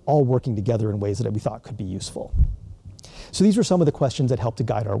weren't all working together in ways that we thought could be useful. So these were some of the questions that helped to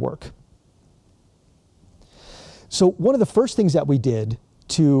guide our work. So one of the first things that we did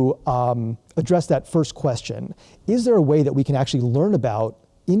to address that first question, is there a way that we can actually learn about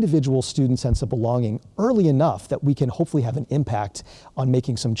individual student sense of belonging early enough that we can hopefully have an impact on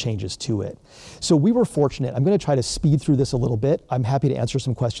making some changes to it. So we were fortunate. I'm going to try to speed through this a little bit. I'm happy to answer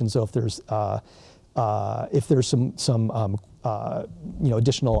some questions, though, if there's some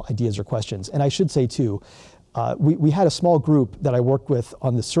additional ideas or questions. And I should say, too, we had a small group that I worked with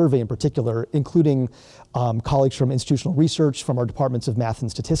on the survey in particular, including colleagues from institutional research, from our departments of math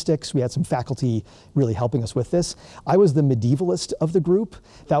and statistics. We had some faculty really helping us with this. I was the medievalist of the group.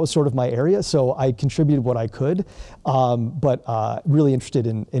 That was sort of my area, so I contributed what I could, but really interested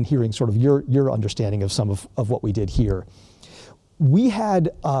in hearing sort of your understanding of some of what we did here. We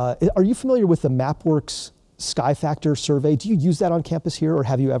had, are you familiar with the MapWorks Sky Factor survey? Do you use that on campus here, or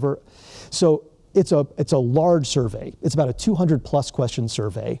have you ever? So it's a large survey. It's about a 200+ question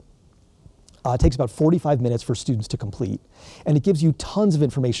survey. It takes about 45 minutes for students to complete. And it gives you tons of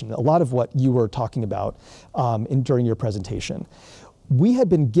information, a lot of what you were talking about during your presentation. We had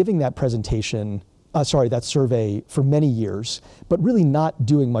been giving that that survey for many years, but really not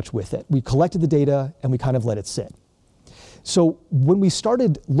doing much with it. We collected the data and we kind of let it sit. So when we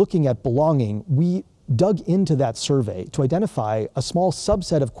started looking at belonging, we dug into that survey to identify a small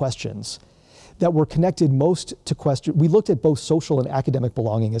subset of questions that were connected most to questions. We looked at both social and academic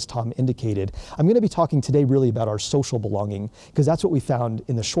belonging, as Tom indicated. I'm going to be talking today really about our social belonging, because that's what we found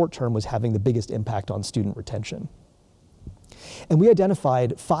in the short term was having the biggest impact on student retention. And we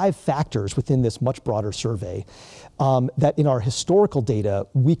identified 5 factors within this much broader survey that in our historical data,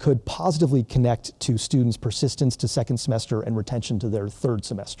 we could positively connect to students' persistence to second semester and retention to their third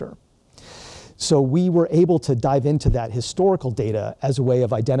semester. So we were able to dive into that historical data as a way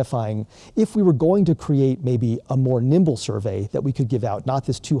of identifying if we were going to create maybe a more nimble survey that we could give out, not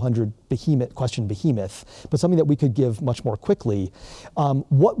this 200 question behemoth, but something that we could give much more quickly.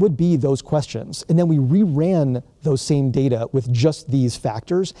 What would be those questions? And then we reran those same data with just these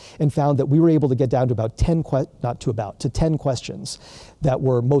factors and found that we were able to get down to about 10 questions that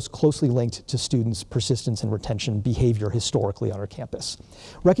were most closely linked to students' persistence and retention behavior historically on our campus.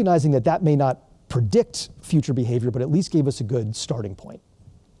 Recognizing that that may not predict future behavior, but at least gave us a good starting point.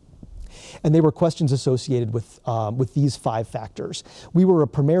 And they were questions associated with these 5 factors. We were a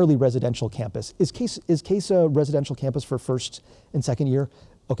primarily residential campus. Is Case a residential campus for first and second year?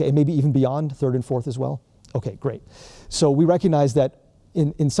 Okay, and maybe even beyond, third and fourth as well? Okay, great. So we recognize that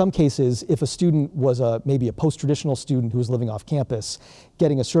in some cases, if a student was maybe a post-traditional student who was living off campus,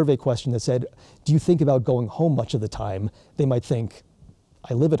 getting a survey question that said, do you think about going home much of the time? They might think,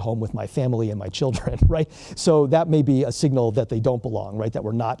 I live at home with my family and my children, right? So that may be a signal that they don't belong, right? That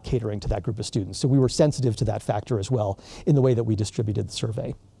we're not catering to that group of students. So we were sensitive to that factor as well in the way that we distributed the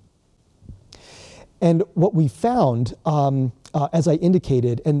survey. And what we found, as I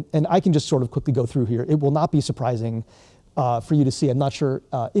indicated, and I can just sort of quickly go through here, it will not be surprising for you to see. I'm not sure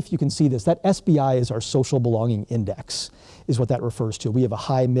if you can see this. That SBI is our social belonging index, is what that refers to. We have a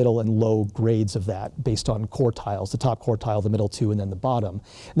high, middle, and low grades of that based on quartiles, the top quartile, the middle 2, and then the bottom.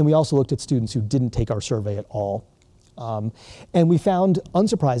 And then we also looked at students who didn't take our survey at all. And we found,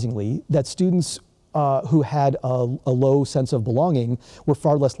 unsurprisingly, that students who had a low sense of belonging were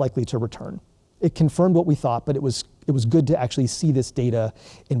far less likely to return. It confirmed what we thought, but it was good to actually see this data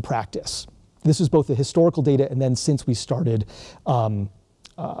in practice. This is both the historical data and then since we started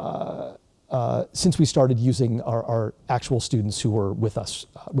using our actual students who were with us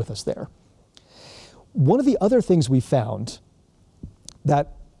there. One of the other things we found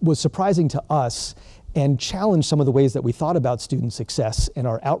that was surprising to us and challenged some of the ways that we thought about student success in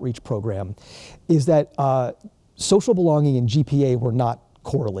our outreach program is that social belonging and GPA were not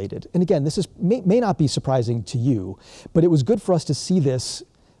correlated. And again, this may not be surprising to you, but it was good for us to see this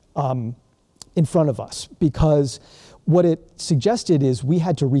in front of us, because what it suggested is we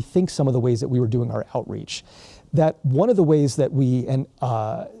had to rethink some of the ways that we were doing our outreach. That one of the ways that we, and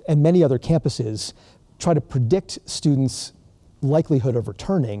many other campuses, try to predict students' likelihood of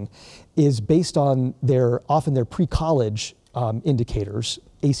returning is based on often their pre-college indicators,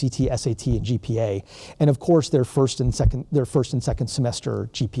 ACT, SAT, and GPA, and of course their first and second semester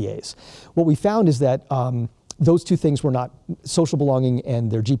GPAs. What we found is that those two things were not, social belonging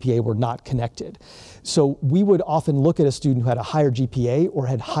and their GPA were not connected. So we would often look at a student who had a higher GPA or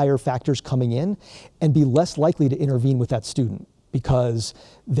had higher factors coming in and be less likely to intervene with that student because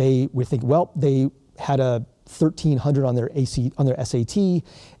they would think, well, they had a 1,300 on their SAT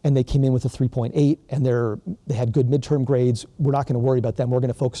and they came in with a 3.8 and they had good midterm grades. We're not going to worry about them. We're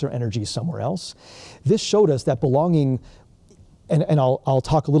going to focus our energy somewhere else. This showed us that belonging and I'll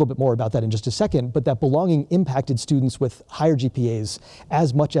talk a little bit more about that in just a second, but that belonging impacted students with higher GPAs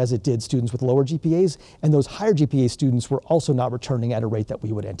as much as it did students with lower GPAs, and those higher GPA students were also not returning at a rate that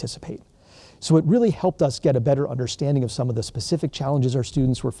we would anticipate. So it really helped us get a better understanding of some of the specific challenges our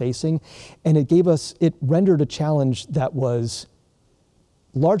students were facing, and it rendered a challenge that was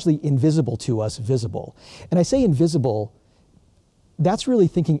largely invisible to us visible. And I say invisible, that's really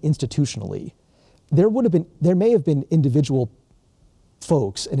thinking institutionally. There may have been individual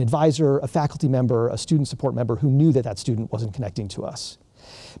folks, an advisor, a faculty member, a student support member who knew that that student wasn't connecting to us.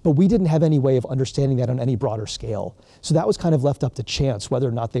 But we didn't have any way of understanding that on any broader scale. So that was kind of left up to chance whether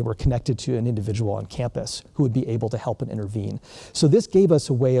or not they were connected to an individual on campus who would be able to help and intervene. So this gave us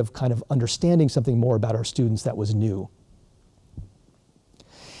a way of kind of understanding something more about our students that was new.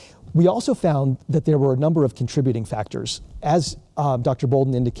 We also found that there were a number of contributing factors. As Dr.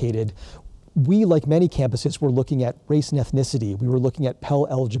 Bolden indicated, we, like many campuses, were looking at race and ethnicity. We were looking at Pell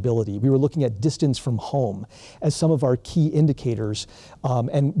eligibility. We were looking at distance from home as some of our key indicators.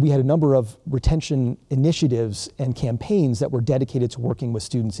 And we had a number of retention initiatives and campaigns that were dedicated to working with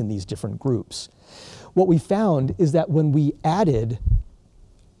students in these different groups. What we found is that when we added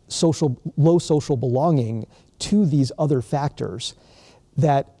low social belonging to these other factors,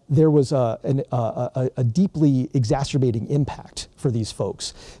 that there was a deeply exacerbating impact for these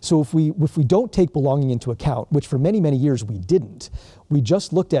folks. So if we don't take belonging into account, which for many, many years we didn't, we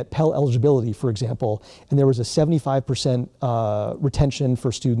just looked at Pell eligibility, for example, and there was a 75% retention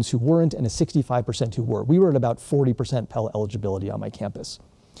for students who weren't and a 65% who were. We were at about 40% Pell eligibility on my campus.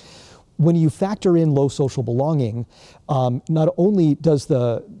 When you factor in low social belonging, not only does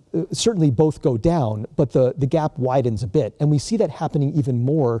certainly both go down, but the gap widens a bit. And we see that happening even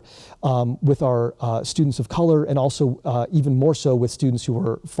more with our students of color, and also even more so with students who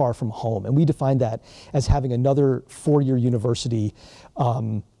are far from home. And we define that as having another four-year university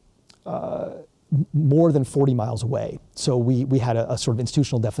more than 40 miles away. So we had a sort of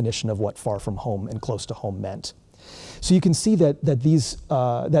institutional definition of what far from home and close to home meant. So you can see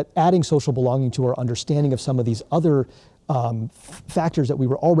that adding social belonging to our understanding of some of these other factors that we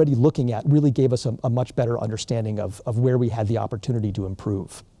were already looking at really gave us a much better understanding of where we had the opportunity to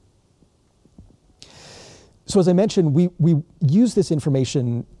improve. So as I mentioned, we use this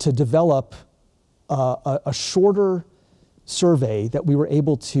information to develop a shorter survey that we were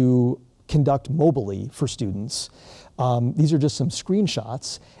able to conduct mobily for students. These are just some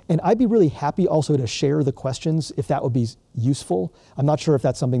screenshots, and I'd be really happy also to share the questions if that would be useful. I'm not sure if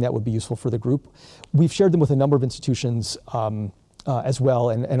that's something that would be useful for the group. We've shared them with a number of institutions as well,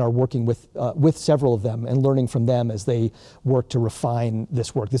 and are working with several of them and learning from them as they work to refine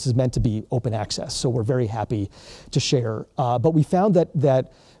this work. This is meant to be open access, so we're very happy to share. But we found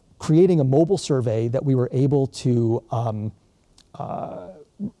that creating a mobile survey that we were able to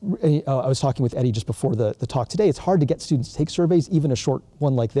I was talking with Eddie just before the talk today. It's hard to get students to take surveys, even a short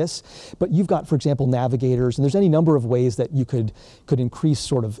one like this. But you've got, for example, navigators, and there's any number of ways that you could increase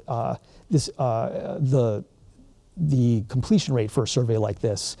sort of the completion rate for a survey like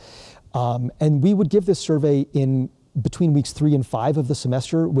this. And we would give this survey in between weeks 3 and 5 of the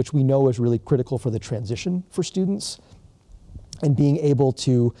semester, which we know is really critical for the transition for students. And being able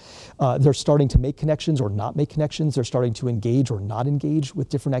to, they're starting to make connections or not make connections. They're starting to engage or not engage with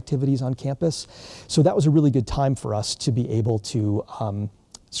different activities on campus. So that was a really good time for us to be able to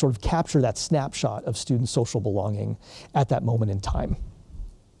sort of capture that snapshot of student social belonging at that moment in time.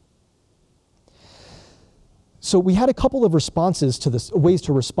 So we had a couple of responses to this, ways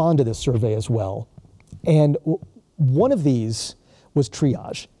to respond to this survey as well. And one of these was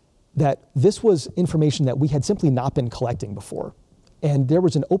triage. That this was information that we had simply not been collecting before. And there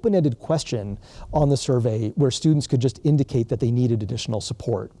was an open-ended question on the survey where students could just indicate that they needed additional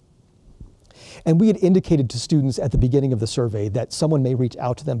support. And we had indicated to students at the beginning of the survey that someone may reach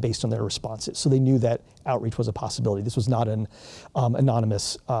out to them based on their responses. So they knew that outreach was a possibility. This was not an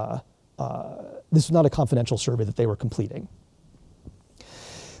anonymous, this was not a confidential survey that they were completing.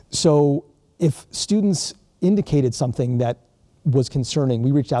 So if students indicated something that was concerning,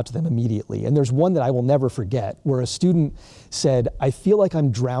 we reached out to them immediately. And there's one that I will never forget, where a student said, "I feel like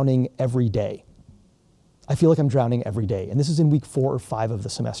I'm drowning every day. I feel like I'm drowning every day." And this is in week 4 or 5 of the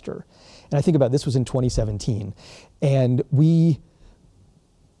semester. And I think about this was in 2017. And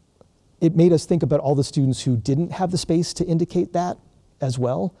it made us think about all the students who didn't have the space to indicate that as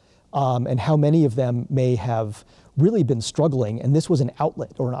well, and how many of them may have really been struggling, and this was an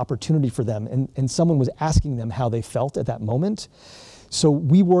outlet or an opportunity for them, and someone was asking them how they felt at that moment. So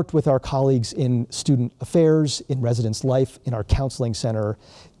we worked with our colleagues in student affairs, in residence life, in our counseling center,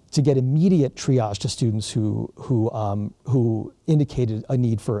 to get immediate triage to students who indicated a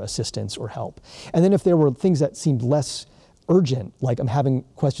need for assistance or help. And then if there were things that seemed less urgent, like I'm having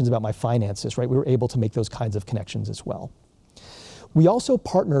questions about my finances, right, we were able to make those kinds of connections as well. We also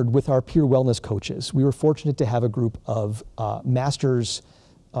partnered with our peer wellness coaches. We were fortunate to have a group of master's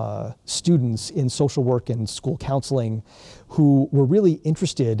students in social work and school counseling who were really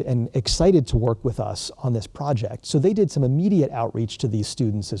interested and excited to work with us on this project. So they did some immediate outreach to these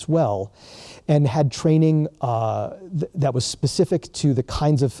students as well and had training that was specific to the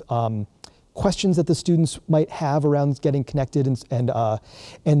kinds of questions that the students might have around getting connected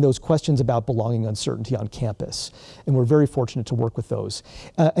and those questions about belonging uncertainty on campus. And we're very fortunate to work with those.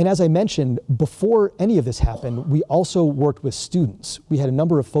 And as I mentioned, before any of this happened, we also worked with students. We had a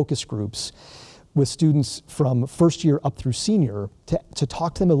number of focus groups with students from first year up through senior to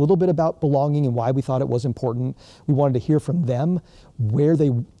talk to them a little bit about belonging and why we thought it was important. We wanted to hear from them where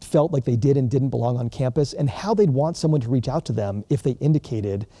they felt like they did and didn't belong on campus and how they'd want someone to reach out to them if they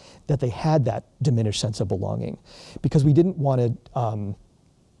indicated that they had that diminished sense of belonging. Because we didn't want to,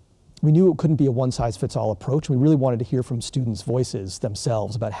 we knew it couldn't be a one-size-fits-all approach. We really wanted to hear from students' voices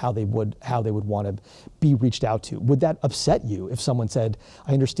themselves about how they would want to be reached out to. Would that upset you if someone said,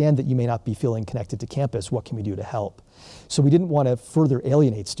 I understand that you may not be feeling connected to campus, what can we do to help? So we didn't want to further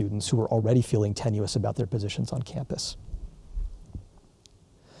alienate students who were already feeling tenuous about their positions on campus.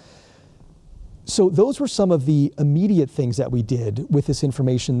 So those were some of the immediate things that we did with this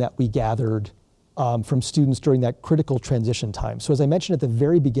information that we gathered from students during that critical transition time. So as I mentioned at the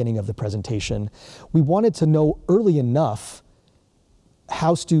very beginning of the presentation, we wanted to know early enough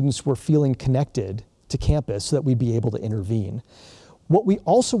how students were feeling connected to campus so that we'd be able to intervene. What we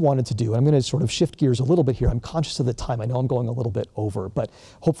also wanted to do, and I'm going to sort of shift gears a little bit here. I'm conscious of the time. I know I'm going a little bit over, but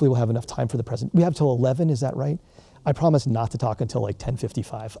hopefully we'll have enough time for the present. We have till 11, is that right? I promise not to talk until like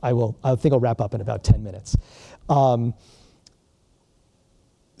 10:55. I think I'll wrap up in about 10 minutes.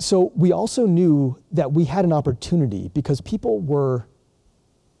 So we also knew that we had an opportunity because people were,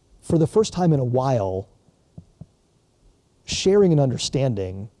 for the first time in a while, sharing an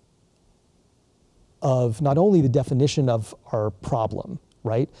understanding of not only the definition of our problem,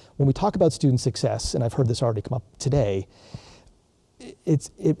 right? When we talk about student success, and I've heard this already come up today,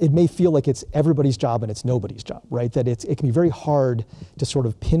 it may feel like it's everybody's job and it's nobody's job, right? That it can be very hard to sort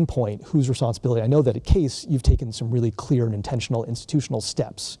of pinpoint whose responsibility. I know that at CASE, you've taken some really clear and intentional institutional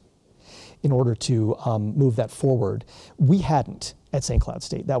steps in order to move that forward. We hadn't at St. Cloud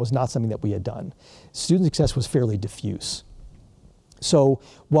State. That was not something that we had done. Student success was fairly diffuse. So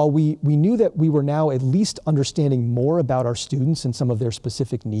while we knew that we were now at least understanding more about our students and some of their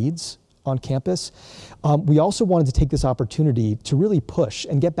specific needs on campus, we also wanted to take this opportunity to really push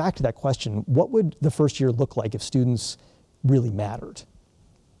and get back to that question, what would the first year look like if students really mattered?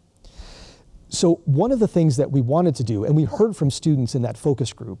 So one of the things that we wanted to do, and we heard from students in that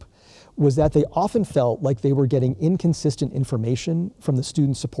focus group, was that they often felt like they were getting inconsistent information from the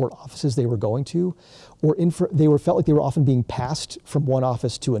student support offices they were going to, or felt like they were often being passed from one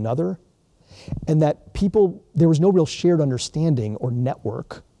office to another, and that there was no real shared understanding or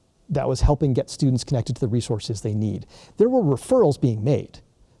network that was helping get students connected to the resources they need. There were referrals being made,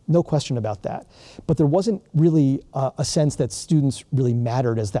 no question about that, but there wasn't really a sense that students really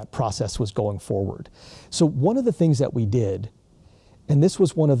mattered as that process was going forward. So one of the things that we did, and this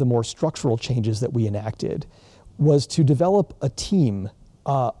was one of the more structural changes that we enacted, was to develop a team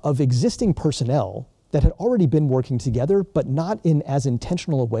of existing personnel that had already been working together, but not in as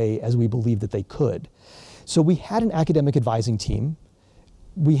intentional a way as we believed that they could. So we had an academic advising team,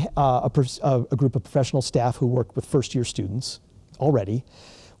 a group of professional staff who worked with first-year students already.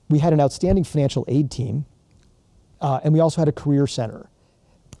 We had an outstanding financial aid team, and we also had a career center.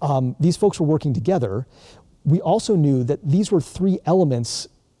 These folks were working together. We also knew that these were three elements,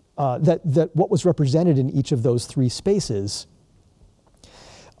 that what was represented in each of those three spaces,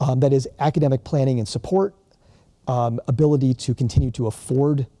 that is academic planning and support, ability to continue to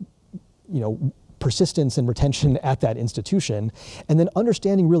afford, persistence and retention at that institution, and then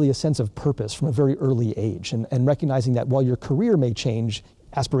understanding really a sense of purpose from a very early age, and recognizing that while your career may change,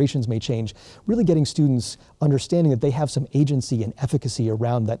 aspirations may change, really getting students understanding that they have some agency and efficacy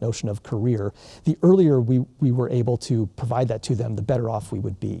around that notion of career. The earlier we were able to provide that to them, the better off we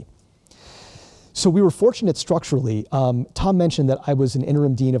would be. So we were fortunate structurally. Tom mentioned that I was an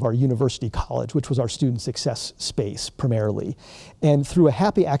interim dean of our university college, which was our student success space primarily. And through a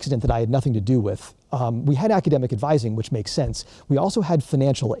happy accident that I had nothing to do with, we had academic advising, which makes sense. We also had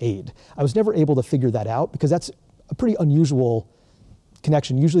financial aid. I was never able to figure that out because that's a pretty unusual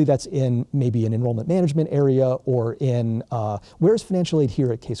connection. Usually that's in maybe an enrollment management area or in, where's financial aid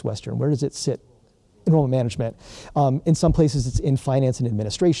here at Case Western? Where does it sit? Enrollment management. In some places it's in finance and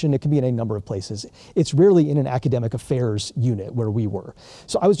administration. It can be in a number of places. It's rarely in an academic affairs unit where we were.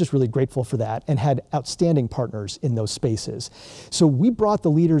 So I was just really grateful for that and had outstanding partners in those spaces. So we brought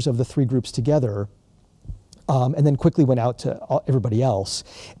the leaders of the 3 groups together and then quickly went out to everybody else.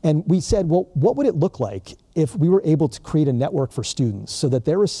 And we said, well, what would it look like if we were able to create a network for students so that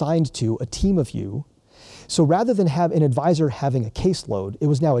they're assigned to a team of you? So rather than have an advisor having a caseload, it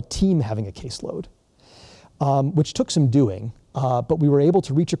was now a team having a caseload. Which took some doing, but we were able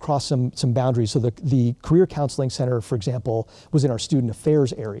to reach across some boundaries. So the Career Counseling Center, for example, was in our student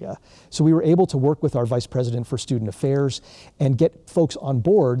affairs area. So we were able to work with our vice president for student affairs and get folks on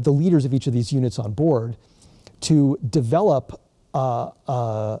board, the leaders of each of these units on board, to develop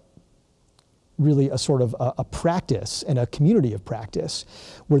really a sort of a practice and a community of practice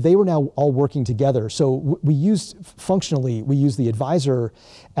where they were now all working together. So we used the advisor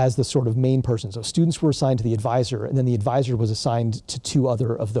as the sort of main person. So students were assigned to the advisor, and then the advisor was assigned to 2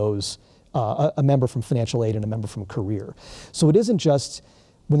 other of those, a member from financial aid and a member from career. So it isn't just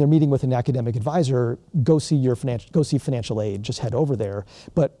when they're meeting with an academic advisor, go see financial aid, just head over there.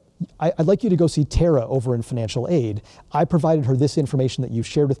 But I'd like you to go see Tara over in financial aid. I provided her this information that you've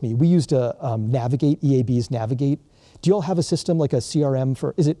shared with me. We used Navigate, EAB's Navigate. Do you all have a system like a CRM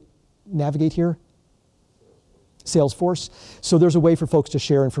for, is it Navigate here? Salesforce. So there's a way for folks to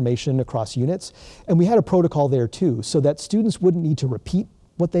share information across units. And we had a protocol there too, so that students wouldn't need to repeat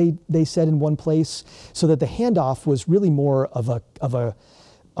what they said in one place, so that the handoff was really more of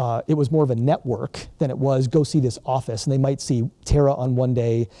it was more of a network than it was go see this office. And they might see Tara on one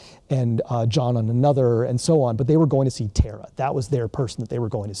day and John on another and so on, but they were going to see Tara. That was their person that they were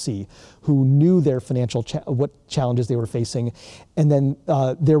going to see, who knew their financial, what challenges they were facing. And then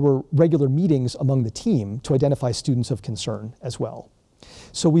there were regular meetings among the team to identify students of concern as well.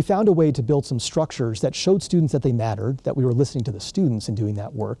 So we found a way to build some structures that showed students that they mattered, that we were listening to the students in doing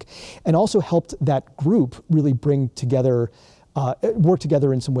that work, and also helped that group really bring together work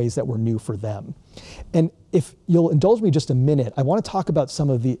together in some ways that were new for them. And if you'll indulge me just a minute, I want to talk about some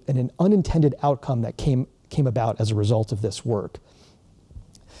of an unintended outcome that came about as a result of this work.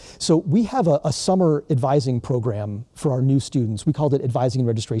 So we have a summer advising program for our new students. We called it Advising and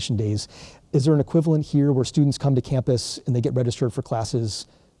Registration Days. Is there an equivalent here where students come to campus and they get registered for classes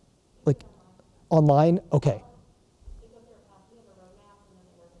like online? Okay.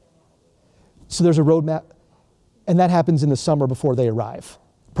 So there's a roadmap. And that happens in the summer before they arrive.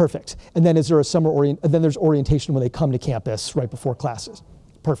 Perfect. And then is there a then there's orientation when they come to campus right before classes.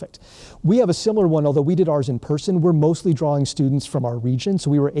 Perfect. We have a similar one, although we did ours in person. We're mostly drawing students from our region, so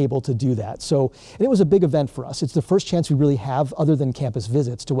we were able to do that. So, and it was a big event for us. It's the first chance we really have, other than campus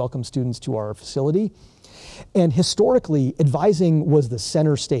visits, to welcome students to our facility. And historically, advising was the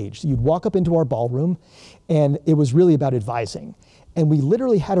center stage. You'd walk up into our ballroom, and it was really about advising. And we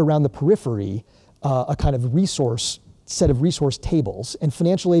literally had around the periphery a kind of set of resource tables, and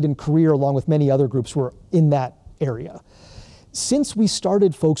financial aid and career, along with many other groups, were in that area. Since we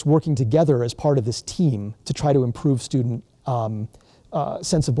started folks working together as part of this team to try to improve student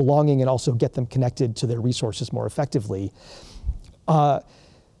sense of belonging and also get them connected to their resources more effectively,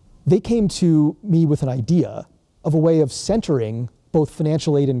 they came to me with an idea of a way of centering both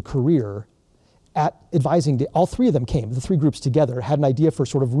financial aid and career at advising day. All 3 of them came, the 3 groups together, had an idea for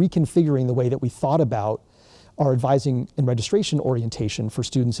sort of reconfiguring the way that we thought about our advising and registration orientation for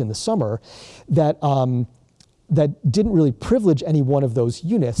students in the summer that didn't really privilege any one of those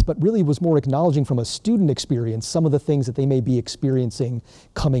units, but really was more acknowledging from a student experience some of the things that they may be experiencing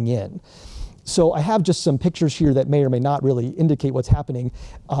coming in. So I have just some pictures here that may or may not really indicate what's happening.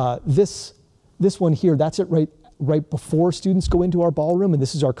 This one here, that's it right before students go into our ballroom, and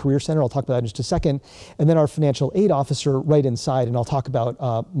this is our career center. I'll talk about that in just a second. And then our financial aid officer right inside, and I'll talk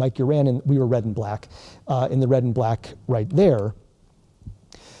about Mike Uran, and we were red and black, in the red and black right there.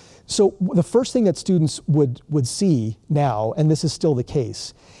 So the first thing that students would see now, and this is still the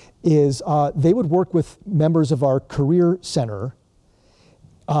case, is they would work with members of our career center,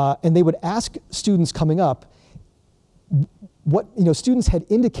 and they would ask students coming up, students had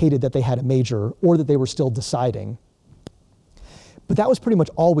indicated that they had a major or that they were still deciding. But that was pretty much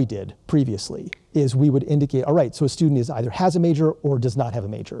all we did previously, is we would indicate, all right, so a student either has a major or does not have a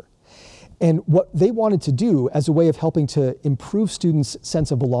major. And what they wanted to do as a way of helping to improve students'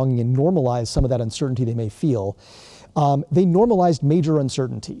 sense of belonging and normalize some of that uncertainty they may feel, they normalized major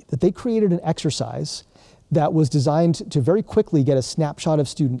uncertainty, that they created an exercise that was designed to very quickly get a snapshot of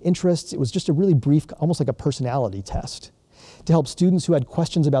student interests. It was just a really brief, almost like a personality test, to help students who had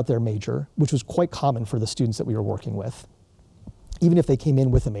questions about their major, which was quite common for the students that we were working with, even if they came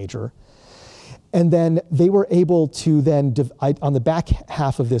in with a major. And then they were able to then, on the back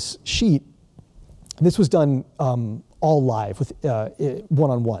half of this sheet, this was done all live with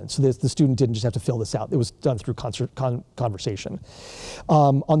one-on-one. So the student didn't just have to fill this out. It was done through conversation.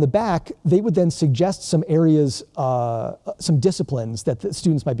 On the back, they would then suggest some areas, some disciplines that the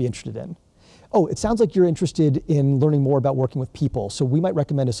students might be interested in. Oh, it sounds like you're interested in learning more about working with people, so we might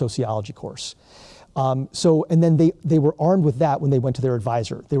recommend a sociology course. And then they were armed with that when they went to their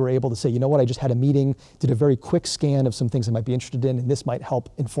advisor. They were able to say, you know what, I just had a meeting, did a very quick scan of some things I might be interested in, and this might help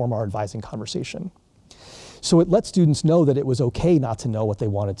inform our advising conversation. So it let students know that it was okay not to know what they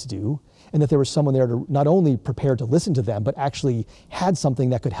wanted to do, and that there was someone there to not only prepare to listen to them, but actually had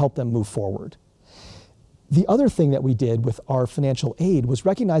something that could help them move forward. The other thing that we did with our financial aid was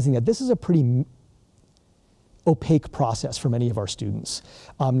recognizing that this is a pretty opaque process for many of our students.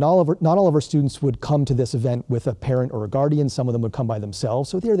 Not all of our students would come to this event with a parent or a guardian. Some of them would come by themselves.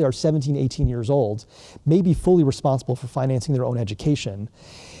 So here they are 17, 18 years old, maybe fully responsible for financing their own education.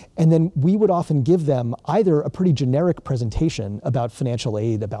 And then we would often give them either a pretty generic presentation about financial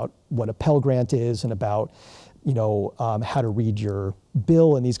aid, about what a Pell Grant is, and about how to read your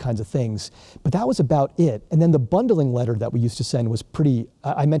bill and these kinds of things. But that was about it. And then the bundling letter that we used to send was pretty,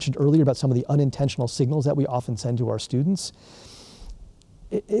 I mentioned earlier about some of the unintentional signals that we often send to our students.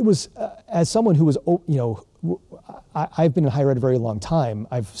 It was, as someone who was, I've been in higher ed a very long time.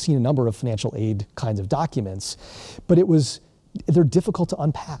 I've seen a number of financial aid kinds of documents, but they're difficult to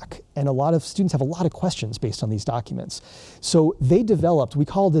unpack, and a lot of students have a lot of questions based on these documents. So they developed, we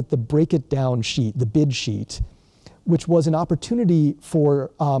called it the break it down sheet, the bid sheet, which was an opportunity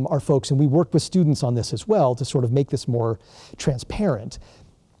for our folks, and we worked with students on this as well to sort of make this more transparent.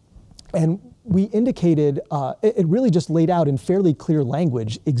 And we indicated, it really just laid out in fairly clear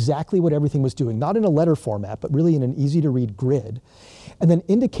language exactly what everything was doing, not in a letter format, but really in an easy to read grid, and then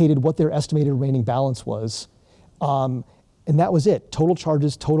indicated what their estimated remaining balance was. And that was it. Total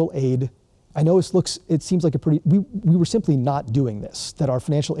charges, total aid. I know it seems like we were simply not doing this, that our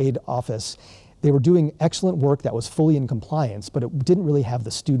financial aid office, they were doing excellent work that was fully in compliance, but it didn't really have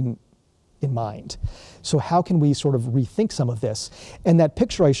the student in mind. So how can we sort of rethink some of this? And that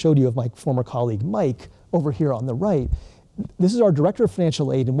picture I showed you of my former colleague, Mike, over here on the right, this is our director of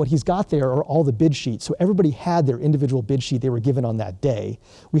financial aid, and what he's got there are all the bid sheets. So everybody had their individual bid sheet they were given on that day.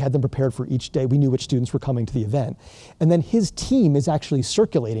 We had them prepared for each day. We knew which students were coming to the event. And then his team is actually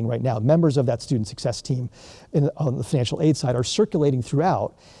circulating right now. Members of that student success team on the financial aid side are circulating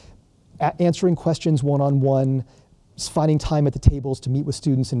throughout, answering questions one-on-one, finding time at the tables to meet with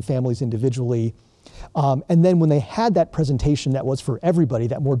students and families individually. And then when they had that presentation that was for everybody,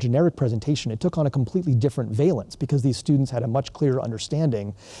 that more generic presentation, it took on a completely different valence because these students had a much clearer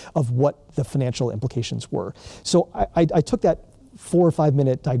understanding of what the financial implications were. So I took that 4 or 5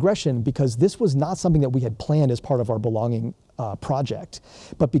 minute digression because this was not something that we had planned as part of our belonging project.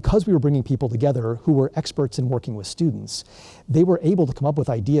 But because we were bringing people together who were experts in working with students, they were able to come up with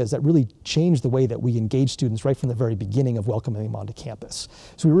ideas that really changed the way that we engage students right from the very beginning of welcoming them onto campus.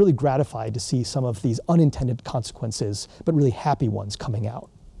 So we were really gratified to see some of these unintended consequences, but really happy ones coming out.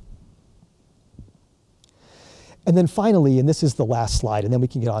 And then finally, and this is the last slide, and then we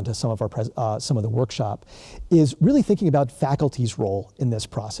can get on to some of the workshop, is really thinking about faculty's role in this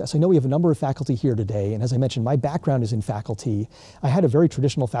process. I know we have a number of faculty here today, and as I mentioned, my background is in faculty. I had a very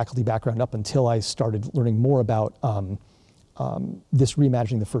traditional faculty background up until I started learning more about this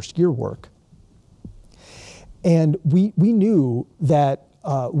reimagining the first year work. And we knew that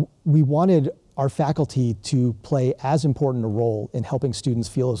we wanted our faculty to play as important a role in helping students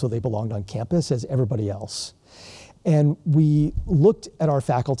feel as though they belonged on campus as everybody else. And we looked at our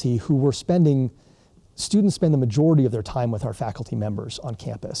faculty who were students spend the majority of their time with our faculty members on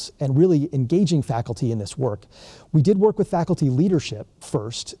campus and really engaging faculty in this work. We did work with faculty leadership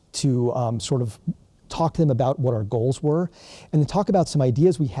first to sort of talk to them about what our goals were and then talk about some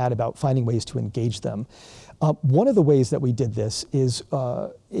ideas we had about finding ways to engage them. One of the ways that we did this is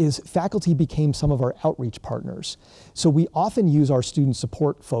faculty became some of our outreach partners. So we often use our student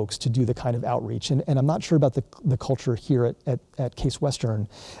support folks to do the kind of outreach. And I'm not sure about the culture here at Case Western.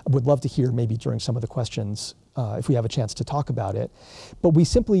 I would love to hear maybe during some of the questions if we have a chance to talk about it. But we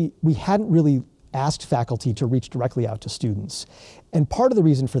hadn't really asked faculty to reach directly out to students. And part of the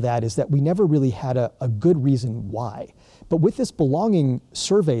reason for that is that we never really had a good reason why. But with this belonging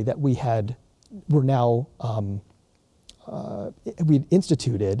survey that we'd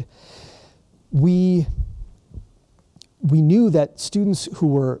instituted, we knew that students who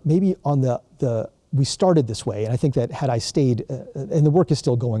were maybe on the we started this way, and I think that had I stayed, and the work is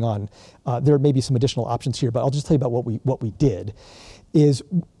still going on, there may be some additional options here, but I'll just tell you about what we did, is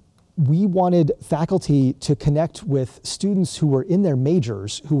we wanted faculty to connect with students who were in their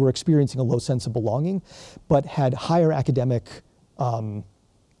majors who were experiencing a low sense of belonging, but had higher academic,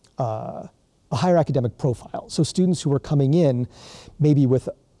 a higher academic profile. So students who were coming in maybe with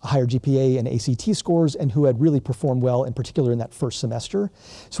a higher GPA and ACT scores and who had really performed well, in particular in that first semester.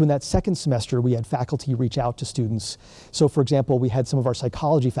 So in that second semester, we had faculty reach out to students. So for example, we had some of our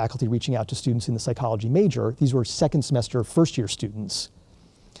psychology faculty reaching out to students in the psychology major. These were second semester, first year students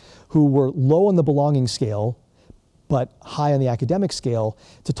who were low on the belonging scale, but high on the academic scale,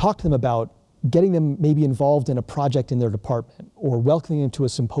 to talk to them about getting them maybe involved in a project in their department or welcoming them to a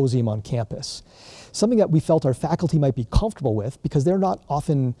symposium on campus. Something that we felt our faculty might be comfortable with, because they're not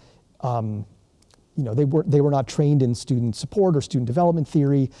often, they were not trained in student support or student development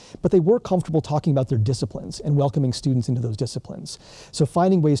theory, but they were comfortable talking about their disciplines and welcoming students into those disciplines. So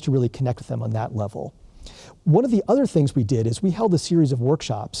finding ways to really connect with them on that level. One of the other things we did is we held a series of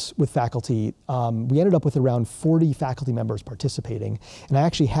workshops with faculty. We ended up with around 40 faculty members participating, and I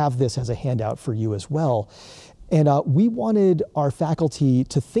actually have this as a handout for you as well. And we wanted our faculty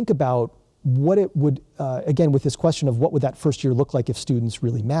to think about what it would, again, with this question of what would that first year look like if students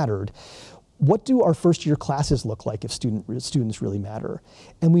really mattered. What do our first year classes look like if students really matter?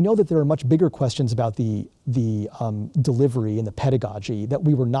 And we know that there are much bigger questions about the delivery and the pedagogy that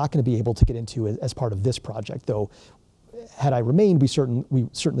we were not going to be able to get into as part of this project, though had I remained, we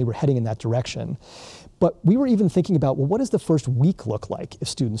certainly were heading in that direction. But we were even thinking about, well, what does the first week look like if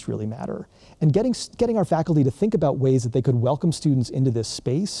students really matter? And getting our faculty to think about ways that they could welcome students into this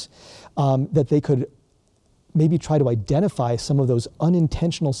space, that they could maybe try to identify some of those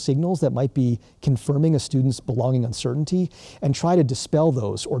unintentional signals that might be confirming a student's belonging uncertainty, and try to dispel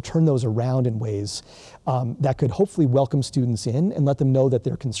those or turn those around in ways that could hopefully welcome students in and let them know that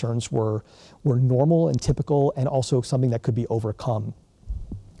their concerns were normal and typical, and also something that could be overcome.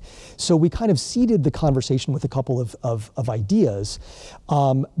 So we kind of seeded the conversation with a couple of ideas,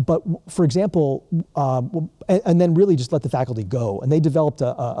 but for example, and then really just let the faculty go. And they developed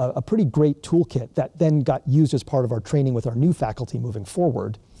a pretty great toolkit that then got used as part of our training with our new faculty moving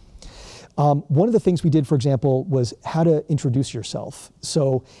forward. One of the things we did, for example, was how to introduce yourself.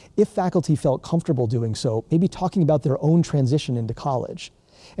 So if faculty felt comfortable doing so, maybe talking about their own transition into college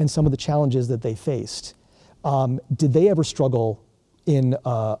and some of the challenges that they faced. Did they ever struggle in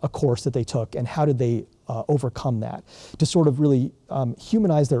a course that they took, and how did they overcome that? To sort of really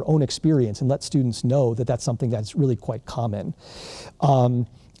humanize their own experience and let students know that that's something that's really quite common,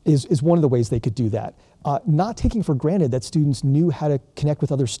 is one of the ways they could do that. Not taking for granted that students knew how to connect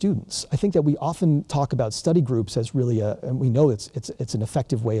with other students. I think that we often talk about study groups as really and we know it's an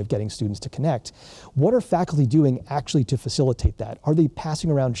effective way of getting students to connect. What are faculty doing actually to facilitate that? Are they passing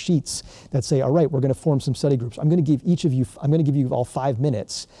around sheets that say, all right, we're going to form some study groups. I'm going to give you all 5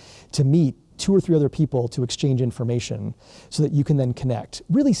 minutes to meet 2 or 3 other people to exchange information so that you can then connect.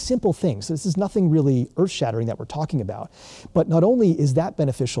 Really simple things. This is nothing really earth-shattering that we're talking about. But not only is that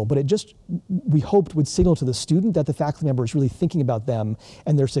beneficial, but it just, we hoped, would signal to the student that the faculty member is really thinking about them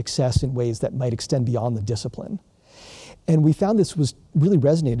and their success in ways that might extend beyond the discipline. And we found this was really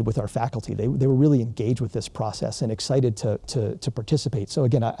resonated with our faculty. They were really engaged with this process and excited to participate. So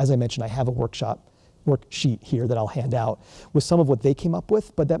again, as I mentioned, I have a worksheet here that I'll hand out with some of what they came up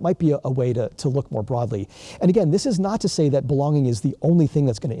with, but that might be a way to look more broadly. And again, this is not to say that belonging is the only thing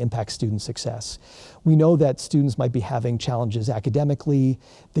that's going to impact student success. We know that students might be having challenges academically,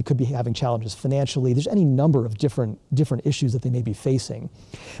 they could be having challenges financially. There's any number of different issues that they may be facing.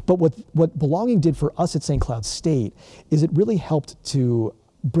 But what belonging did for us at St. Cloud State is it really helped to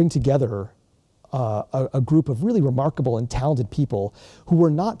bring together a group of really remarkable and talented people who were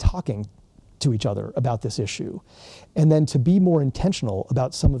not talking to each other about this issue. And then to be more intentional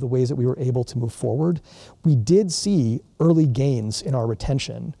about some of the ways that we were able to move forward, we did see early gains in our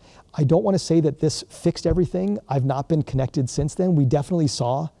retention. I don't want to say that this fixed everything. I've not been connected since then. We definitely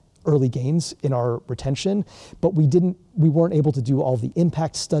saw early gains in our retention, but we weren't able to do all the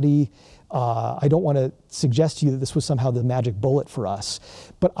impact study. I don't want to suggest to you that this was somehow the magic bullet for us,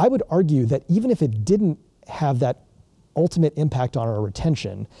 but I would argue that even if it didn't have that ultimate impact on our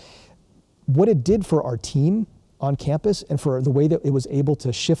retention, what it did for our team on campus and for the way that it was able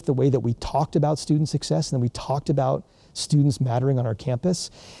to shift the way that we talked about student success and then we talked about students mattering on our campus,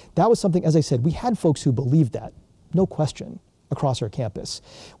 that was something, as I said, we had folks who believed that, no question, across our campus.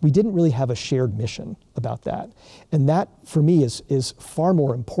 We didn't really have a shared mission about that. And that, for me, is far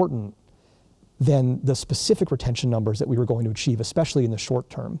more important than the specific retention numbers that we were going to achieve, especially in the short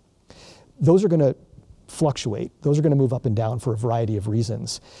term. those are going to fluctuate. Those are going to move up and down for a variety of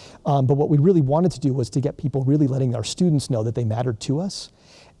reasons. But what we really wanted to do was to get people really letting our students know that they mattered to us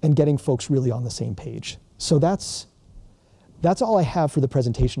and getting folks really on the same page. So that's all I have for the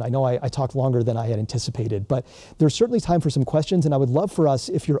presentation. I know I talked longer than I had anticipated, but there's certainly time for some questions, and I would love for us,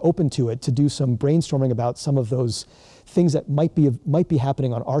 if you're open to it, to do some brainstorming about some of those things that might be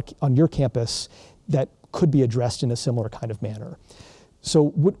happening on your campus that could be addressed in a similar kind of manner. So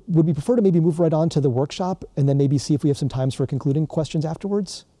would we prefer to maybe move right on to the workshop and then maybe see if we have some times for concluding questions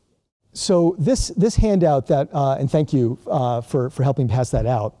afterwards? So this handout that, and thank you for helping pass that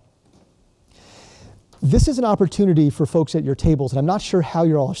out. This is an opportunity for folks at your tables, and I'm not sure how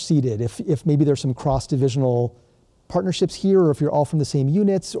you're all seated, if maybe there's some cross-divisional partnerships here, or if you're all from the same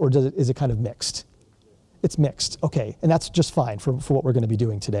units, or is it kind of mixed? It's mixed, okay, and that's just fine for what we're going to be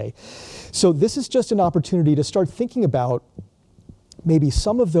doing today. So this is just an opportunity to start thinking about maybe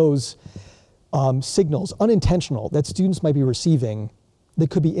some of those signals, unintentional, that students might be receiving that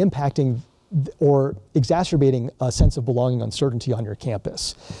could be impacting or exacerbating a sense of belonging uncertainty on your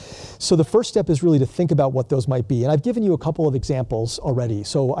campus. So the first step is really to think about what those might be. And I've given you a couple of examples already.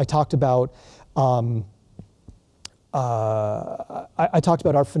 So I talked about our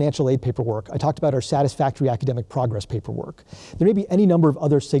financial aid paperwork. I talked about our satisfactory academic progress paperwork. There may be any number of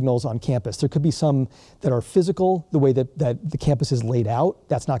other signals on campus. There could be some that are physical, the way that the campus is laid out.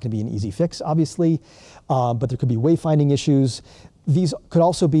 That's not going to be an easy fix, obviously, but there could be wayfinding issues. These could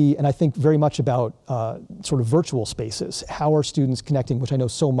also be, and I think very much about sort of virtual spaces. How are students connecting, which I know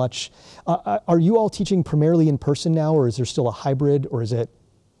so much. Are you all teaching primarily in person now, or is there still a hybrid, or is it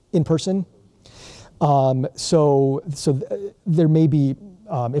in person? So there may be,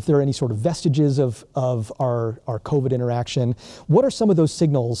 if there are any sort of vestiges of our COVID interaction, what are some of those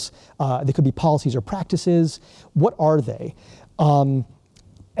signals? They could be policies or practices. What are they?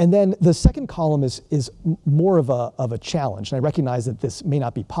 And then the second column is more of a challenge, and I recognize that this may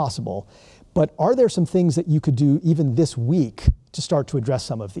not be possible, but are there some things that you could do even this week to start to address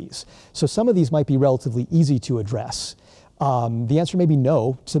some of these? So some of these might be relatively easy to address. The answer may be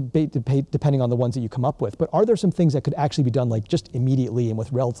no, depending on the ones that you come up with, but are there some things that could actually be done like just immediately and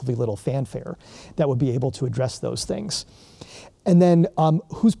with relatively little fanfare that would be able to address those things? And then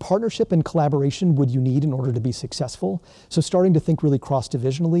whose partnership and collaboration would you need in order to be successful? So starting to think really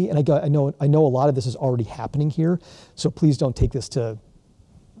cross-divisionally, and I know a lot of this is already happening here, so please don't take this to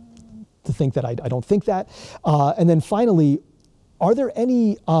think that I don't think that. And then finally, are there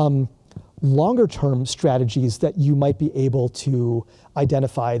any longer-term strategies that you might be able to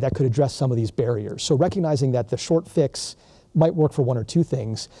identify that could address some of these barriers? So recognizing that the short fix might work for one or two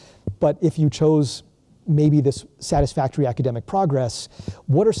things, but if you chose maybe this satisfactory academic progress,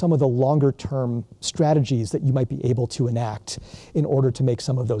 what are some of the longer term strategies that you might be able to enact in order to make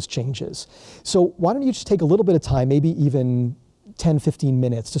some of those changes? So why don't you just take a little bit of time, maybe even 10, 15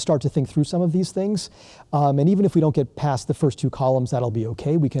 minutes to start to think through some of these things. And even if we don't get past the first two columns, that'll be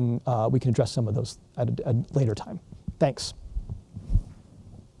okay. We can address some of those at a later time. Thanks.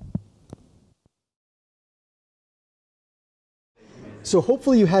 So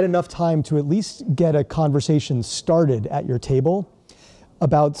hopefully you had enough time to at least get a conversation started at your table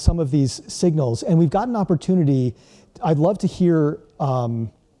about some of these signals. And we've got an opportunity. I'd love to hear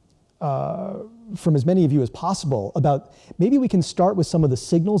from as many of you as possible about, maybe we can start with some of the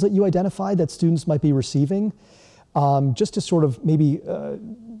signals that you identified that students might be receiving, just to sort of maybe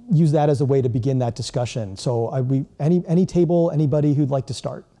use that as a way to begin that discussion. So any table, anybody who'd like to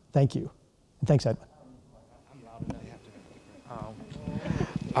start? Thank you. And thanks, Edwin.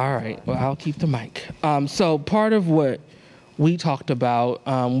 All right, well, I'll keep the mic. So part of what we talked about,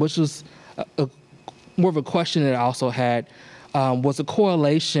 which was more of a question that I also had, was a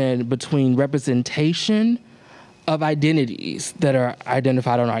correlation between representation of identities that are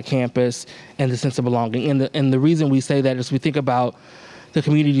identified on our campus and the sense of belonging. And the reason we say that is we think about the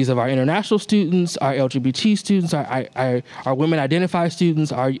communities of our international students, our LGBT students, our women-identified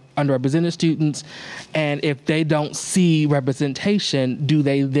students, our underrepresented students, and if they don't see representation, do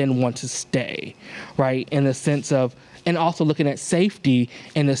they then want to stay, right? In the sense of, and also looking at safety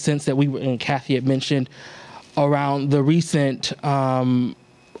in the sense that and Kathy had mentioned around the recent armed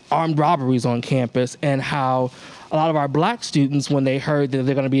robberies on campus and how a lot of our Black students, when they heard that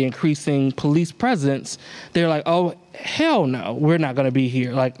they're going to be increasing police presence, they're like, oh, hell no, we're not going to be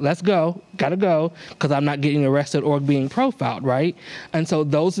here. Like, let's go, gotta go, because I'm not getting arrested or being profiled, right? And so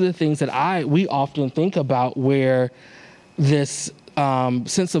those are the things that we often think about where this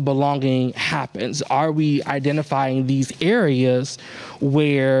sense of belonging happens. Are we identifying these areas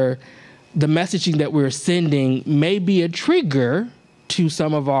where the messaging that we're sending may be a trigger to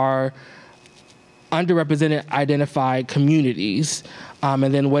some of our underrepresented identified communities.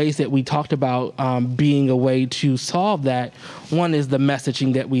 And then ways that we talked about being a way to solve that. One is the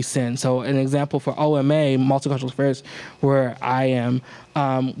messaging that we send. So an example for OMA, Multicultural Affairs, where I am,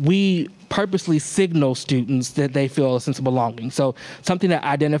 we purposely signal students that they feel a sense of belonging. So something that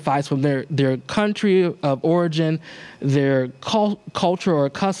identifies from their country of origin, their culture or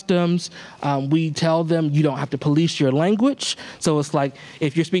customs. We tell them you don't have to police your language. So it's like,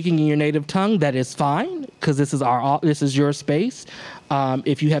 if you're speaking in your native tongue, that is fine, because this is your space.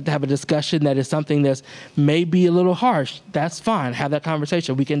 If you have to have a discussion that is something that's maybe a little harsh, that's fine. Have that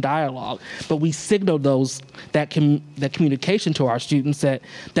conversation. We can dialogue. But we signal that communication to our students that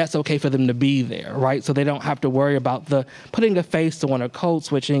that's okay for them to be there, right? So they don't have to worry about putting a face on or code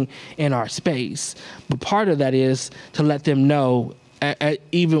switching in our space. But part of that is to let them know,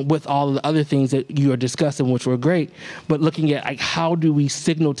 even with all of the other things that you are discussing, which were great, but looking at, like, how do we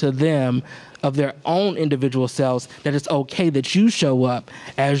signal to them of their own individual selves that it's okay that you show up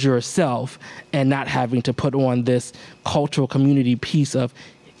as yourself, and not having to put on this cultural community piece of,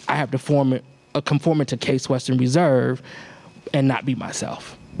 I have to conform it to Case Western Reserve and not be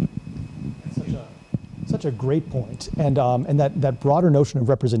myself. Such a great point. And that broader notion of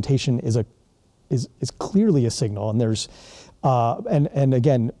representation is clearly a signal, and there's and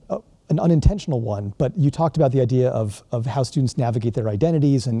again, an unintentional one, but you talked about the idea of how students navigate their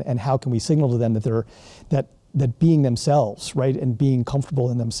identities, and how can we signal to them that being themselves, right, and being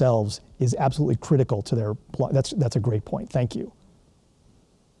comfortable in themselves is absolutely critical to their. That's a great point. Thank you.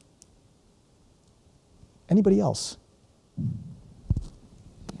 Anybody else?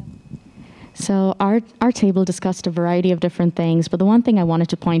 So our table discussed a variety of different things, but the one thing I wanted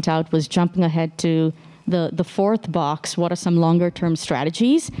to point out was jumping ahead to the fourth box, what are some longer term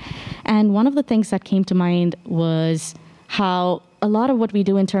strategies? And one of the things that came to mind was how a lot of what we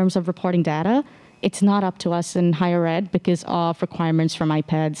do in terms of reporting data, it's not up to us in higher ed because of requirements from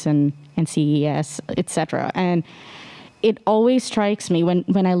IPEDS and CES, et cetera. And it always strikes me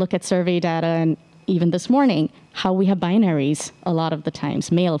when I look at survey data, and even this morning, how we have binaries a lot of the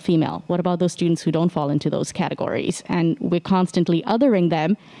times, male, female. What about those students who don't fall into those categories? And we're constantly othering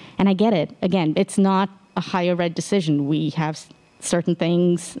them. And I get it. Again, it's not a higher ed decision. We have certain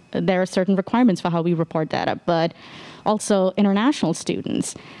things, there are certain requirements for how we report data, but also international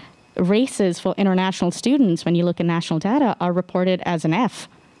students. Races for international students, when you look at national data, are reported as an F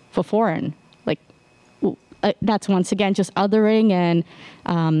for foreign. Like, that's once again just othering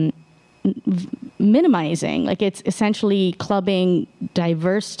and minimizing. Like, it's essentially clubbing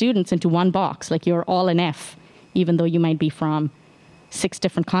diverse students into one box. Like, you're all an F, even though you might be from 6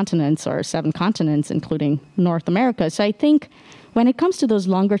 different continents or 7 continents, including North America. So I think when it comes to those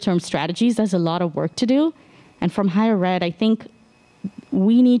longer term strategies, there's a lot of work to do. And from higher ed, I think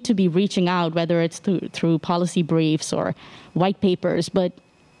we need to be reaching out, whether it's through policy briefs or white papers, but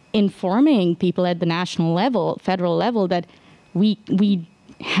informing people at the national level, federal level, that we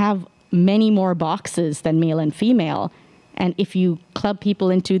have many more boxes than male and female. And if you club people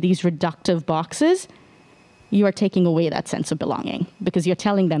into these reductive boxes, you are taking away that sense of belonging because you're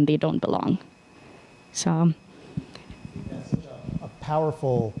telling them they don't belong. So that's such a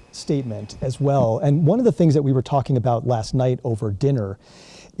powerful statement as well. And one of the things that we were talking about last night over dinner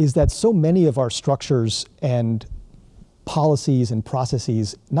is that so many of our structures and policies and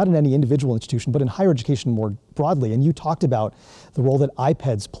processes, not in any individual institution, but in higher education more broadly, and you talked about the role that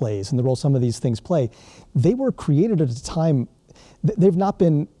IPEDS plays and the role some of these things play, they were created at a time, they're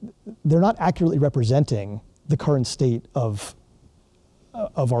not accurately representing the current state of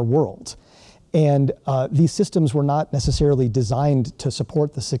our world. And these systems were not necessarily designed to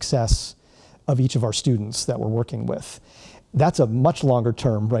support the success of each of our students that we're working with. That's a much longer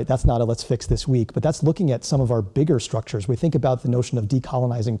term, right? That's not a let's fix this week, but that's looking at some of our bigger structures. We think about the notion of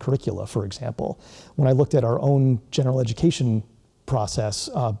decolonizing curricula, for example. When I looked at our own general education process,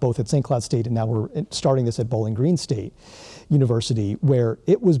 both at St. Cloud State and now we're starting this at Bowling Green State University, where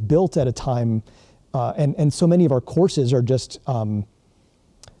it was built at a time, and so many of our courses are just,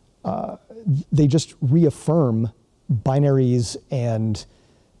 they just reaffirm binaries and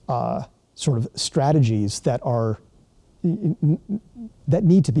sort of strategies that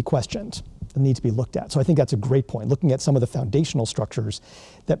need to be questioned, that need to be looked at. So I think that's a great point, looking at some of the foundational structures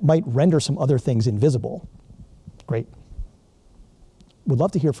that might render some other things invisible. Great. Would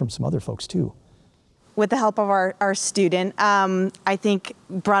love to hear from some other folks too. With the help of our student, I think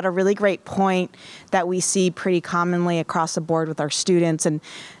brought a really great point that we see pretty commonly across the board with our students. And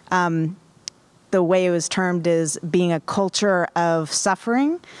the way it was termed is being a culture of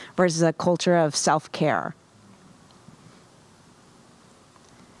suffering versus a culture of self-care.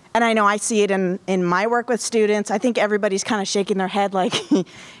 and I know I see it in my work with students. I think everybody's kind of shaking their head like,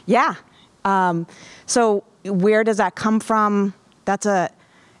 yeah. So where does that come from? It's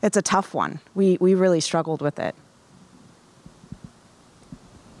a tough one. We really struggled with it.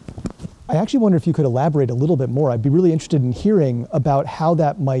 I actually wonder if you could elaborate a little bit more. I'd be really interested in hearing about how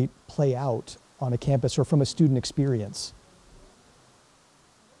that might play out on a campus or from a student experience.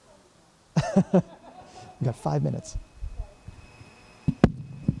 We've got 5 minutes.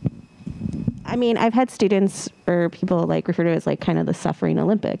 I mean, I've had students or people like refer to it as like kind of the suffering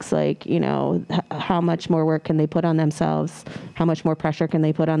Olympics, like, you know, how much more work can they put on themselves? How much more pressure can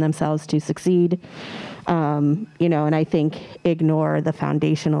they put on themselves to succeed? You know, and I think ignore the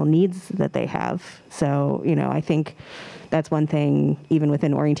foundational needs that they have. So, you know, I think that's one thing, even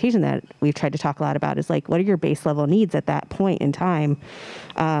within orientation, that we've tried to talk a lot about is like, what are your base level needs at that point in time?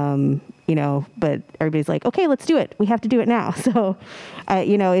 You know, but everybody's like, okay, let's do it. We have to do it now. So,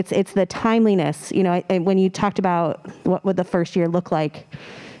 you know, it's the timeliness, you know, when you talked about what would the first year look like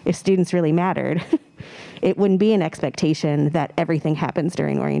if students really mattered, it wouldn't be an expectation that everything happens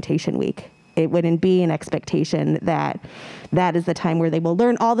during orientation week. It wouldn't be an expectation that that is the time where they will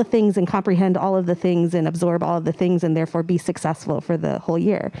learn all the things and comprehend all of the things and absorb all of the things and therefore be successful for the whole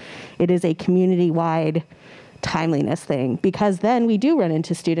year. It is a community-wide timeliness thing, because then we do run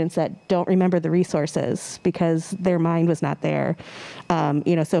into students that don't remember the resources because their mind was not there.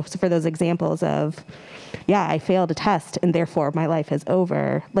 You know, so for those examples of, yeah, I failed a test and therefore my life is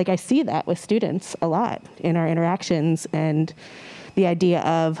over. Like I see that with students a lot in our interactions, and the idea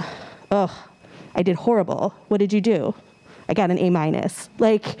of, oh, I did horrible. What did you do? I got an A-.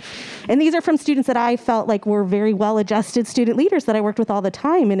 Like, and these are from students that I felt like were very well-adjusted student leaders that I worked with all the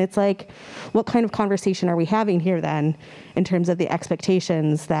time. And it's like, what kind of conversation are we having here then in terms of the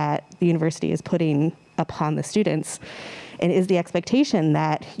expectations that the university is putting upon the students? And is the expectation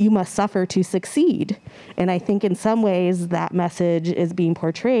that you must suffer to succeed? And I think in some ways that message is being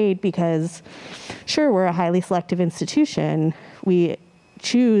portrayed because, sure, we're a highly selective institution. We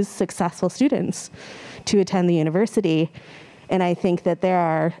choose successful students to attend the university. And I think that there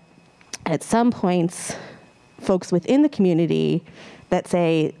are, at some points, folks within the community that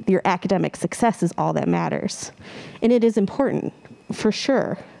say your academic success is all that matters. And it is important, for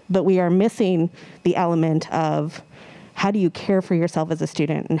sure, but we are missing the element of how do you care for yourself as a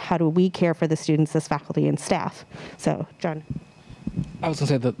student, and how do we care for the students as faculty and staff? So, John. I was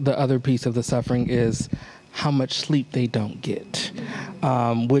going to say the other piece of the suffering is how much sleep they don't get,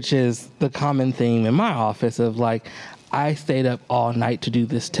 which is the common theme in my office of like, I stayed up all night to do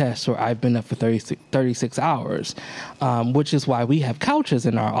this test, or I've been up for 36 hours, which is why we have couches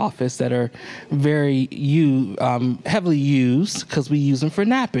in our office that are very heavily used because we use them for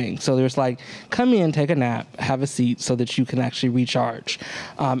napping. So there's like, come in, take a nap, have a seat so that you can actually recharge,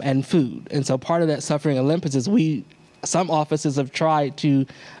 and food. And so part of that suffering Olympus is some offices have tried to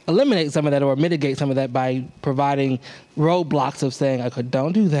eliminate some of that or mitigate some of that by providing roadblocks of saying, okay,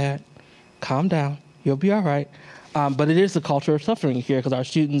 don't do that, calm down, you'll be all right. But it is a culture of suffering here because our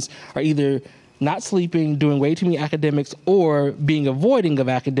students are either not sleeping, doing way too many academics, or being avoiding of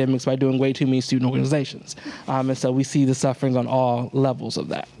academics by doing way too many student organizations. And so we see the suffering on all levels of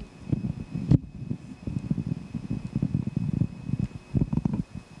that.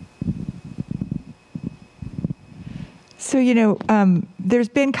 So, you know, there's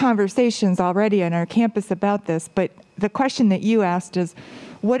been conversations already on our campus about this, but the question that you asked is,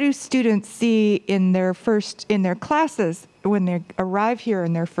 what do students see in their classes when they arrive here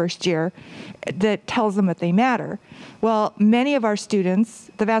in their first year that tells them that they matter? Well, many of our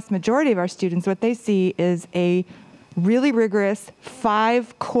students, the vast majority of our students, what they see is a really rigorous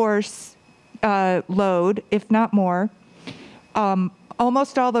 5-course load, if not more.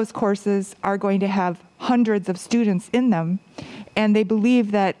 Almost all those courses are going to have hundreds of students in them, and they believe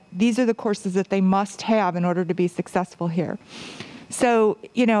that these are the courses that they must have in order to be successful here. So,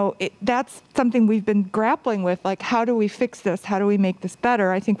 you know, that's something we've been grappling with, like, how do we fix this? How do we make this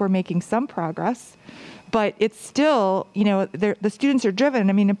better? I think we're making some progress, but it's still, you know, the students are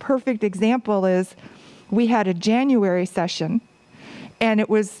driven. I mean, a perfect example is we had a January session, and it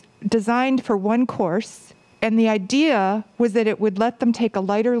was designed for one course, and the idea was that it would let them take a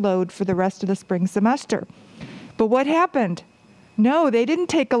lighter load for the rest of the spring semester. But what happened? No, they didn't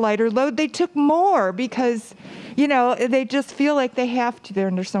take a lighter load. They took more because, you know, they just feel like they have to. They're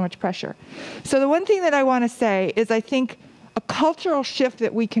under so much pressure. So the one thing that I want to say is I think a cultural shift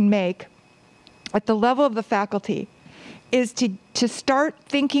that we can make at the level of the faculty is to start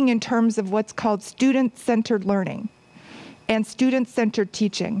thinking in terms of what's called student-centered learning and student-centered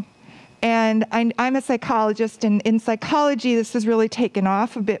teaching. And I'm a psychologist, and in psychology, this has really taken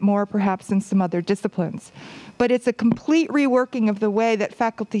off a bit more, perhaps, than some other disciplines. But it's a complete reworking of the way that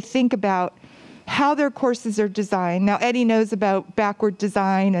faculty think about how their courses are designed. Now, Eddie knows about backward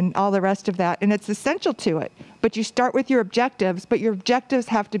design and all the rest of that, and it's essential to it. But you start with your objectives, but your objectives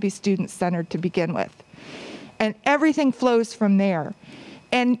have to be student-centered to begin with. And everything flows from there.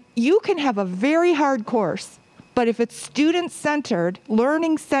 And you can have a very hard course, but if it's student-centered,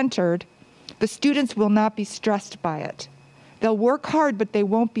 learning-centered, the students will not be stressed by it. They'll work hard, but they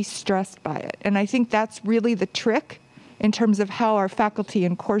won't be stressed by it. And I think that's really the trick in terms of how our faculty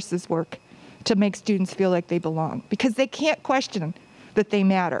and courses work to make students feel like they belong, because they can't question that they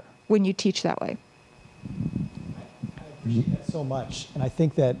matter when you teach that way. I appreciate that so much. And I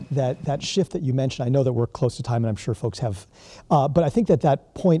think that shift that you mentioned, I know that we're close to time and I'm sure folks have, but I think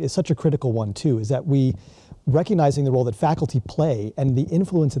that point is such a critical one too, is that we, recognizing the role that faculty play and the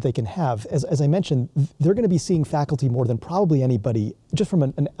influence that they can have. As I mentioned, they're going to be seeing faculty more than probably anybody, just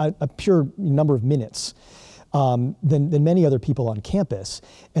from a pure number of minutes, than many other people on campus.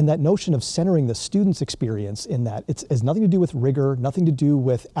 And that notion of centering the student's experience in that, it has nothing to do with rigor, nothing to do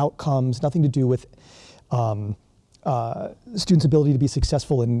with outcomes, nothing to do with students' ability to be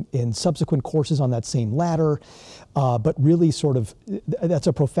successful in subsequent courses on that same ladder, but really sort of, that's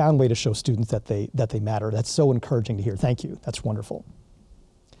a profound way to show students that they matter. That's so encouraging to hear. Thank you. That's wonderful.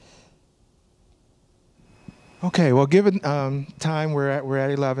 Okay, well, given time, we're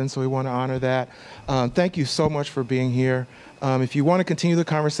at 11, so we want to honor that. Thank you so much for being here. If you want to continue the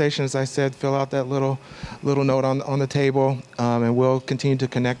conversation, as I said, fill out that little note on the table, and we'll continue to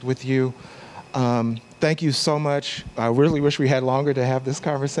connect with you. Thank you so much. I really wish we had longer to have this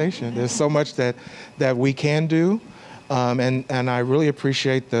conversation. There's so much that we can do, and I really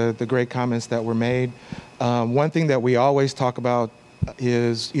appreciate the great comments that were made. One thing that we always talk about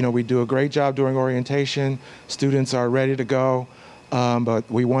is, we do a great job during orientation. Students are ready to go, but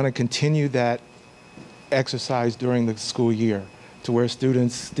we want to continue that exercise during the school year to where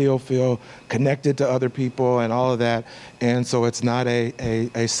students still feel connected to other people and all of that. And so it's not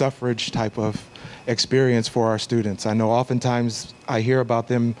a suffrage type of experience for our students. I know oftentimes I hear about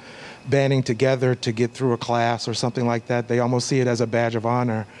them banding together to get through a class or something like that. They almost see it as a badge of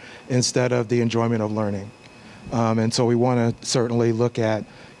honor instead of the enjoyment of learning. And so we want to certainly look at,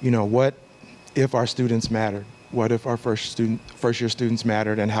 what if our students mattered? What if our first-year students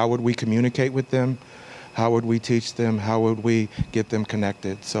mattered, and how would we communicate with them? How would we teach them? How would we get them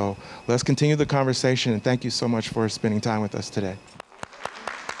connected? So let's continue the conversation, and thank you so much for spending time with us today.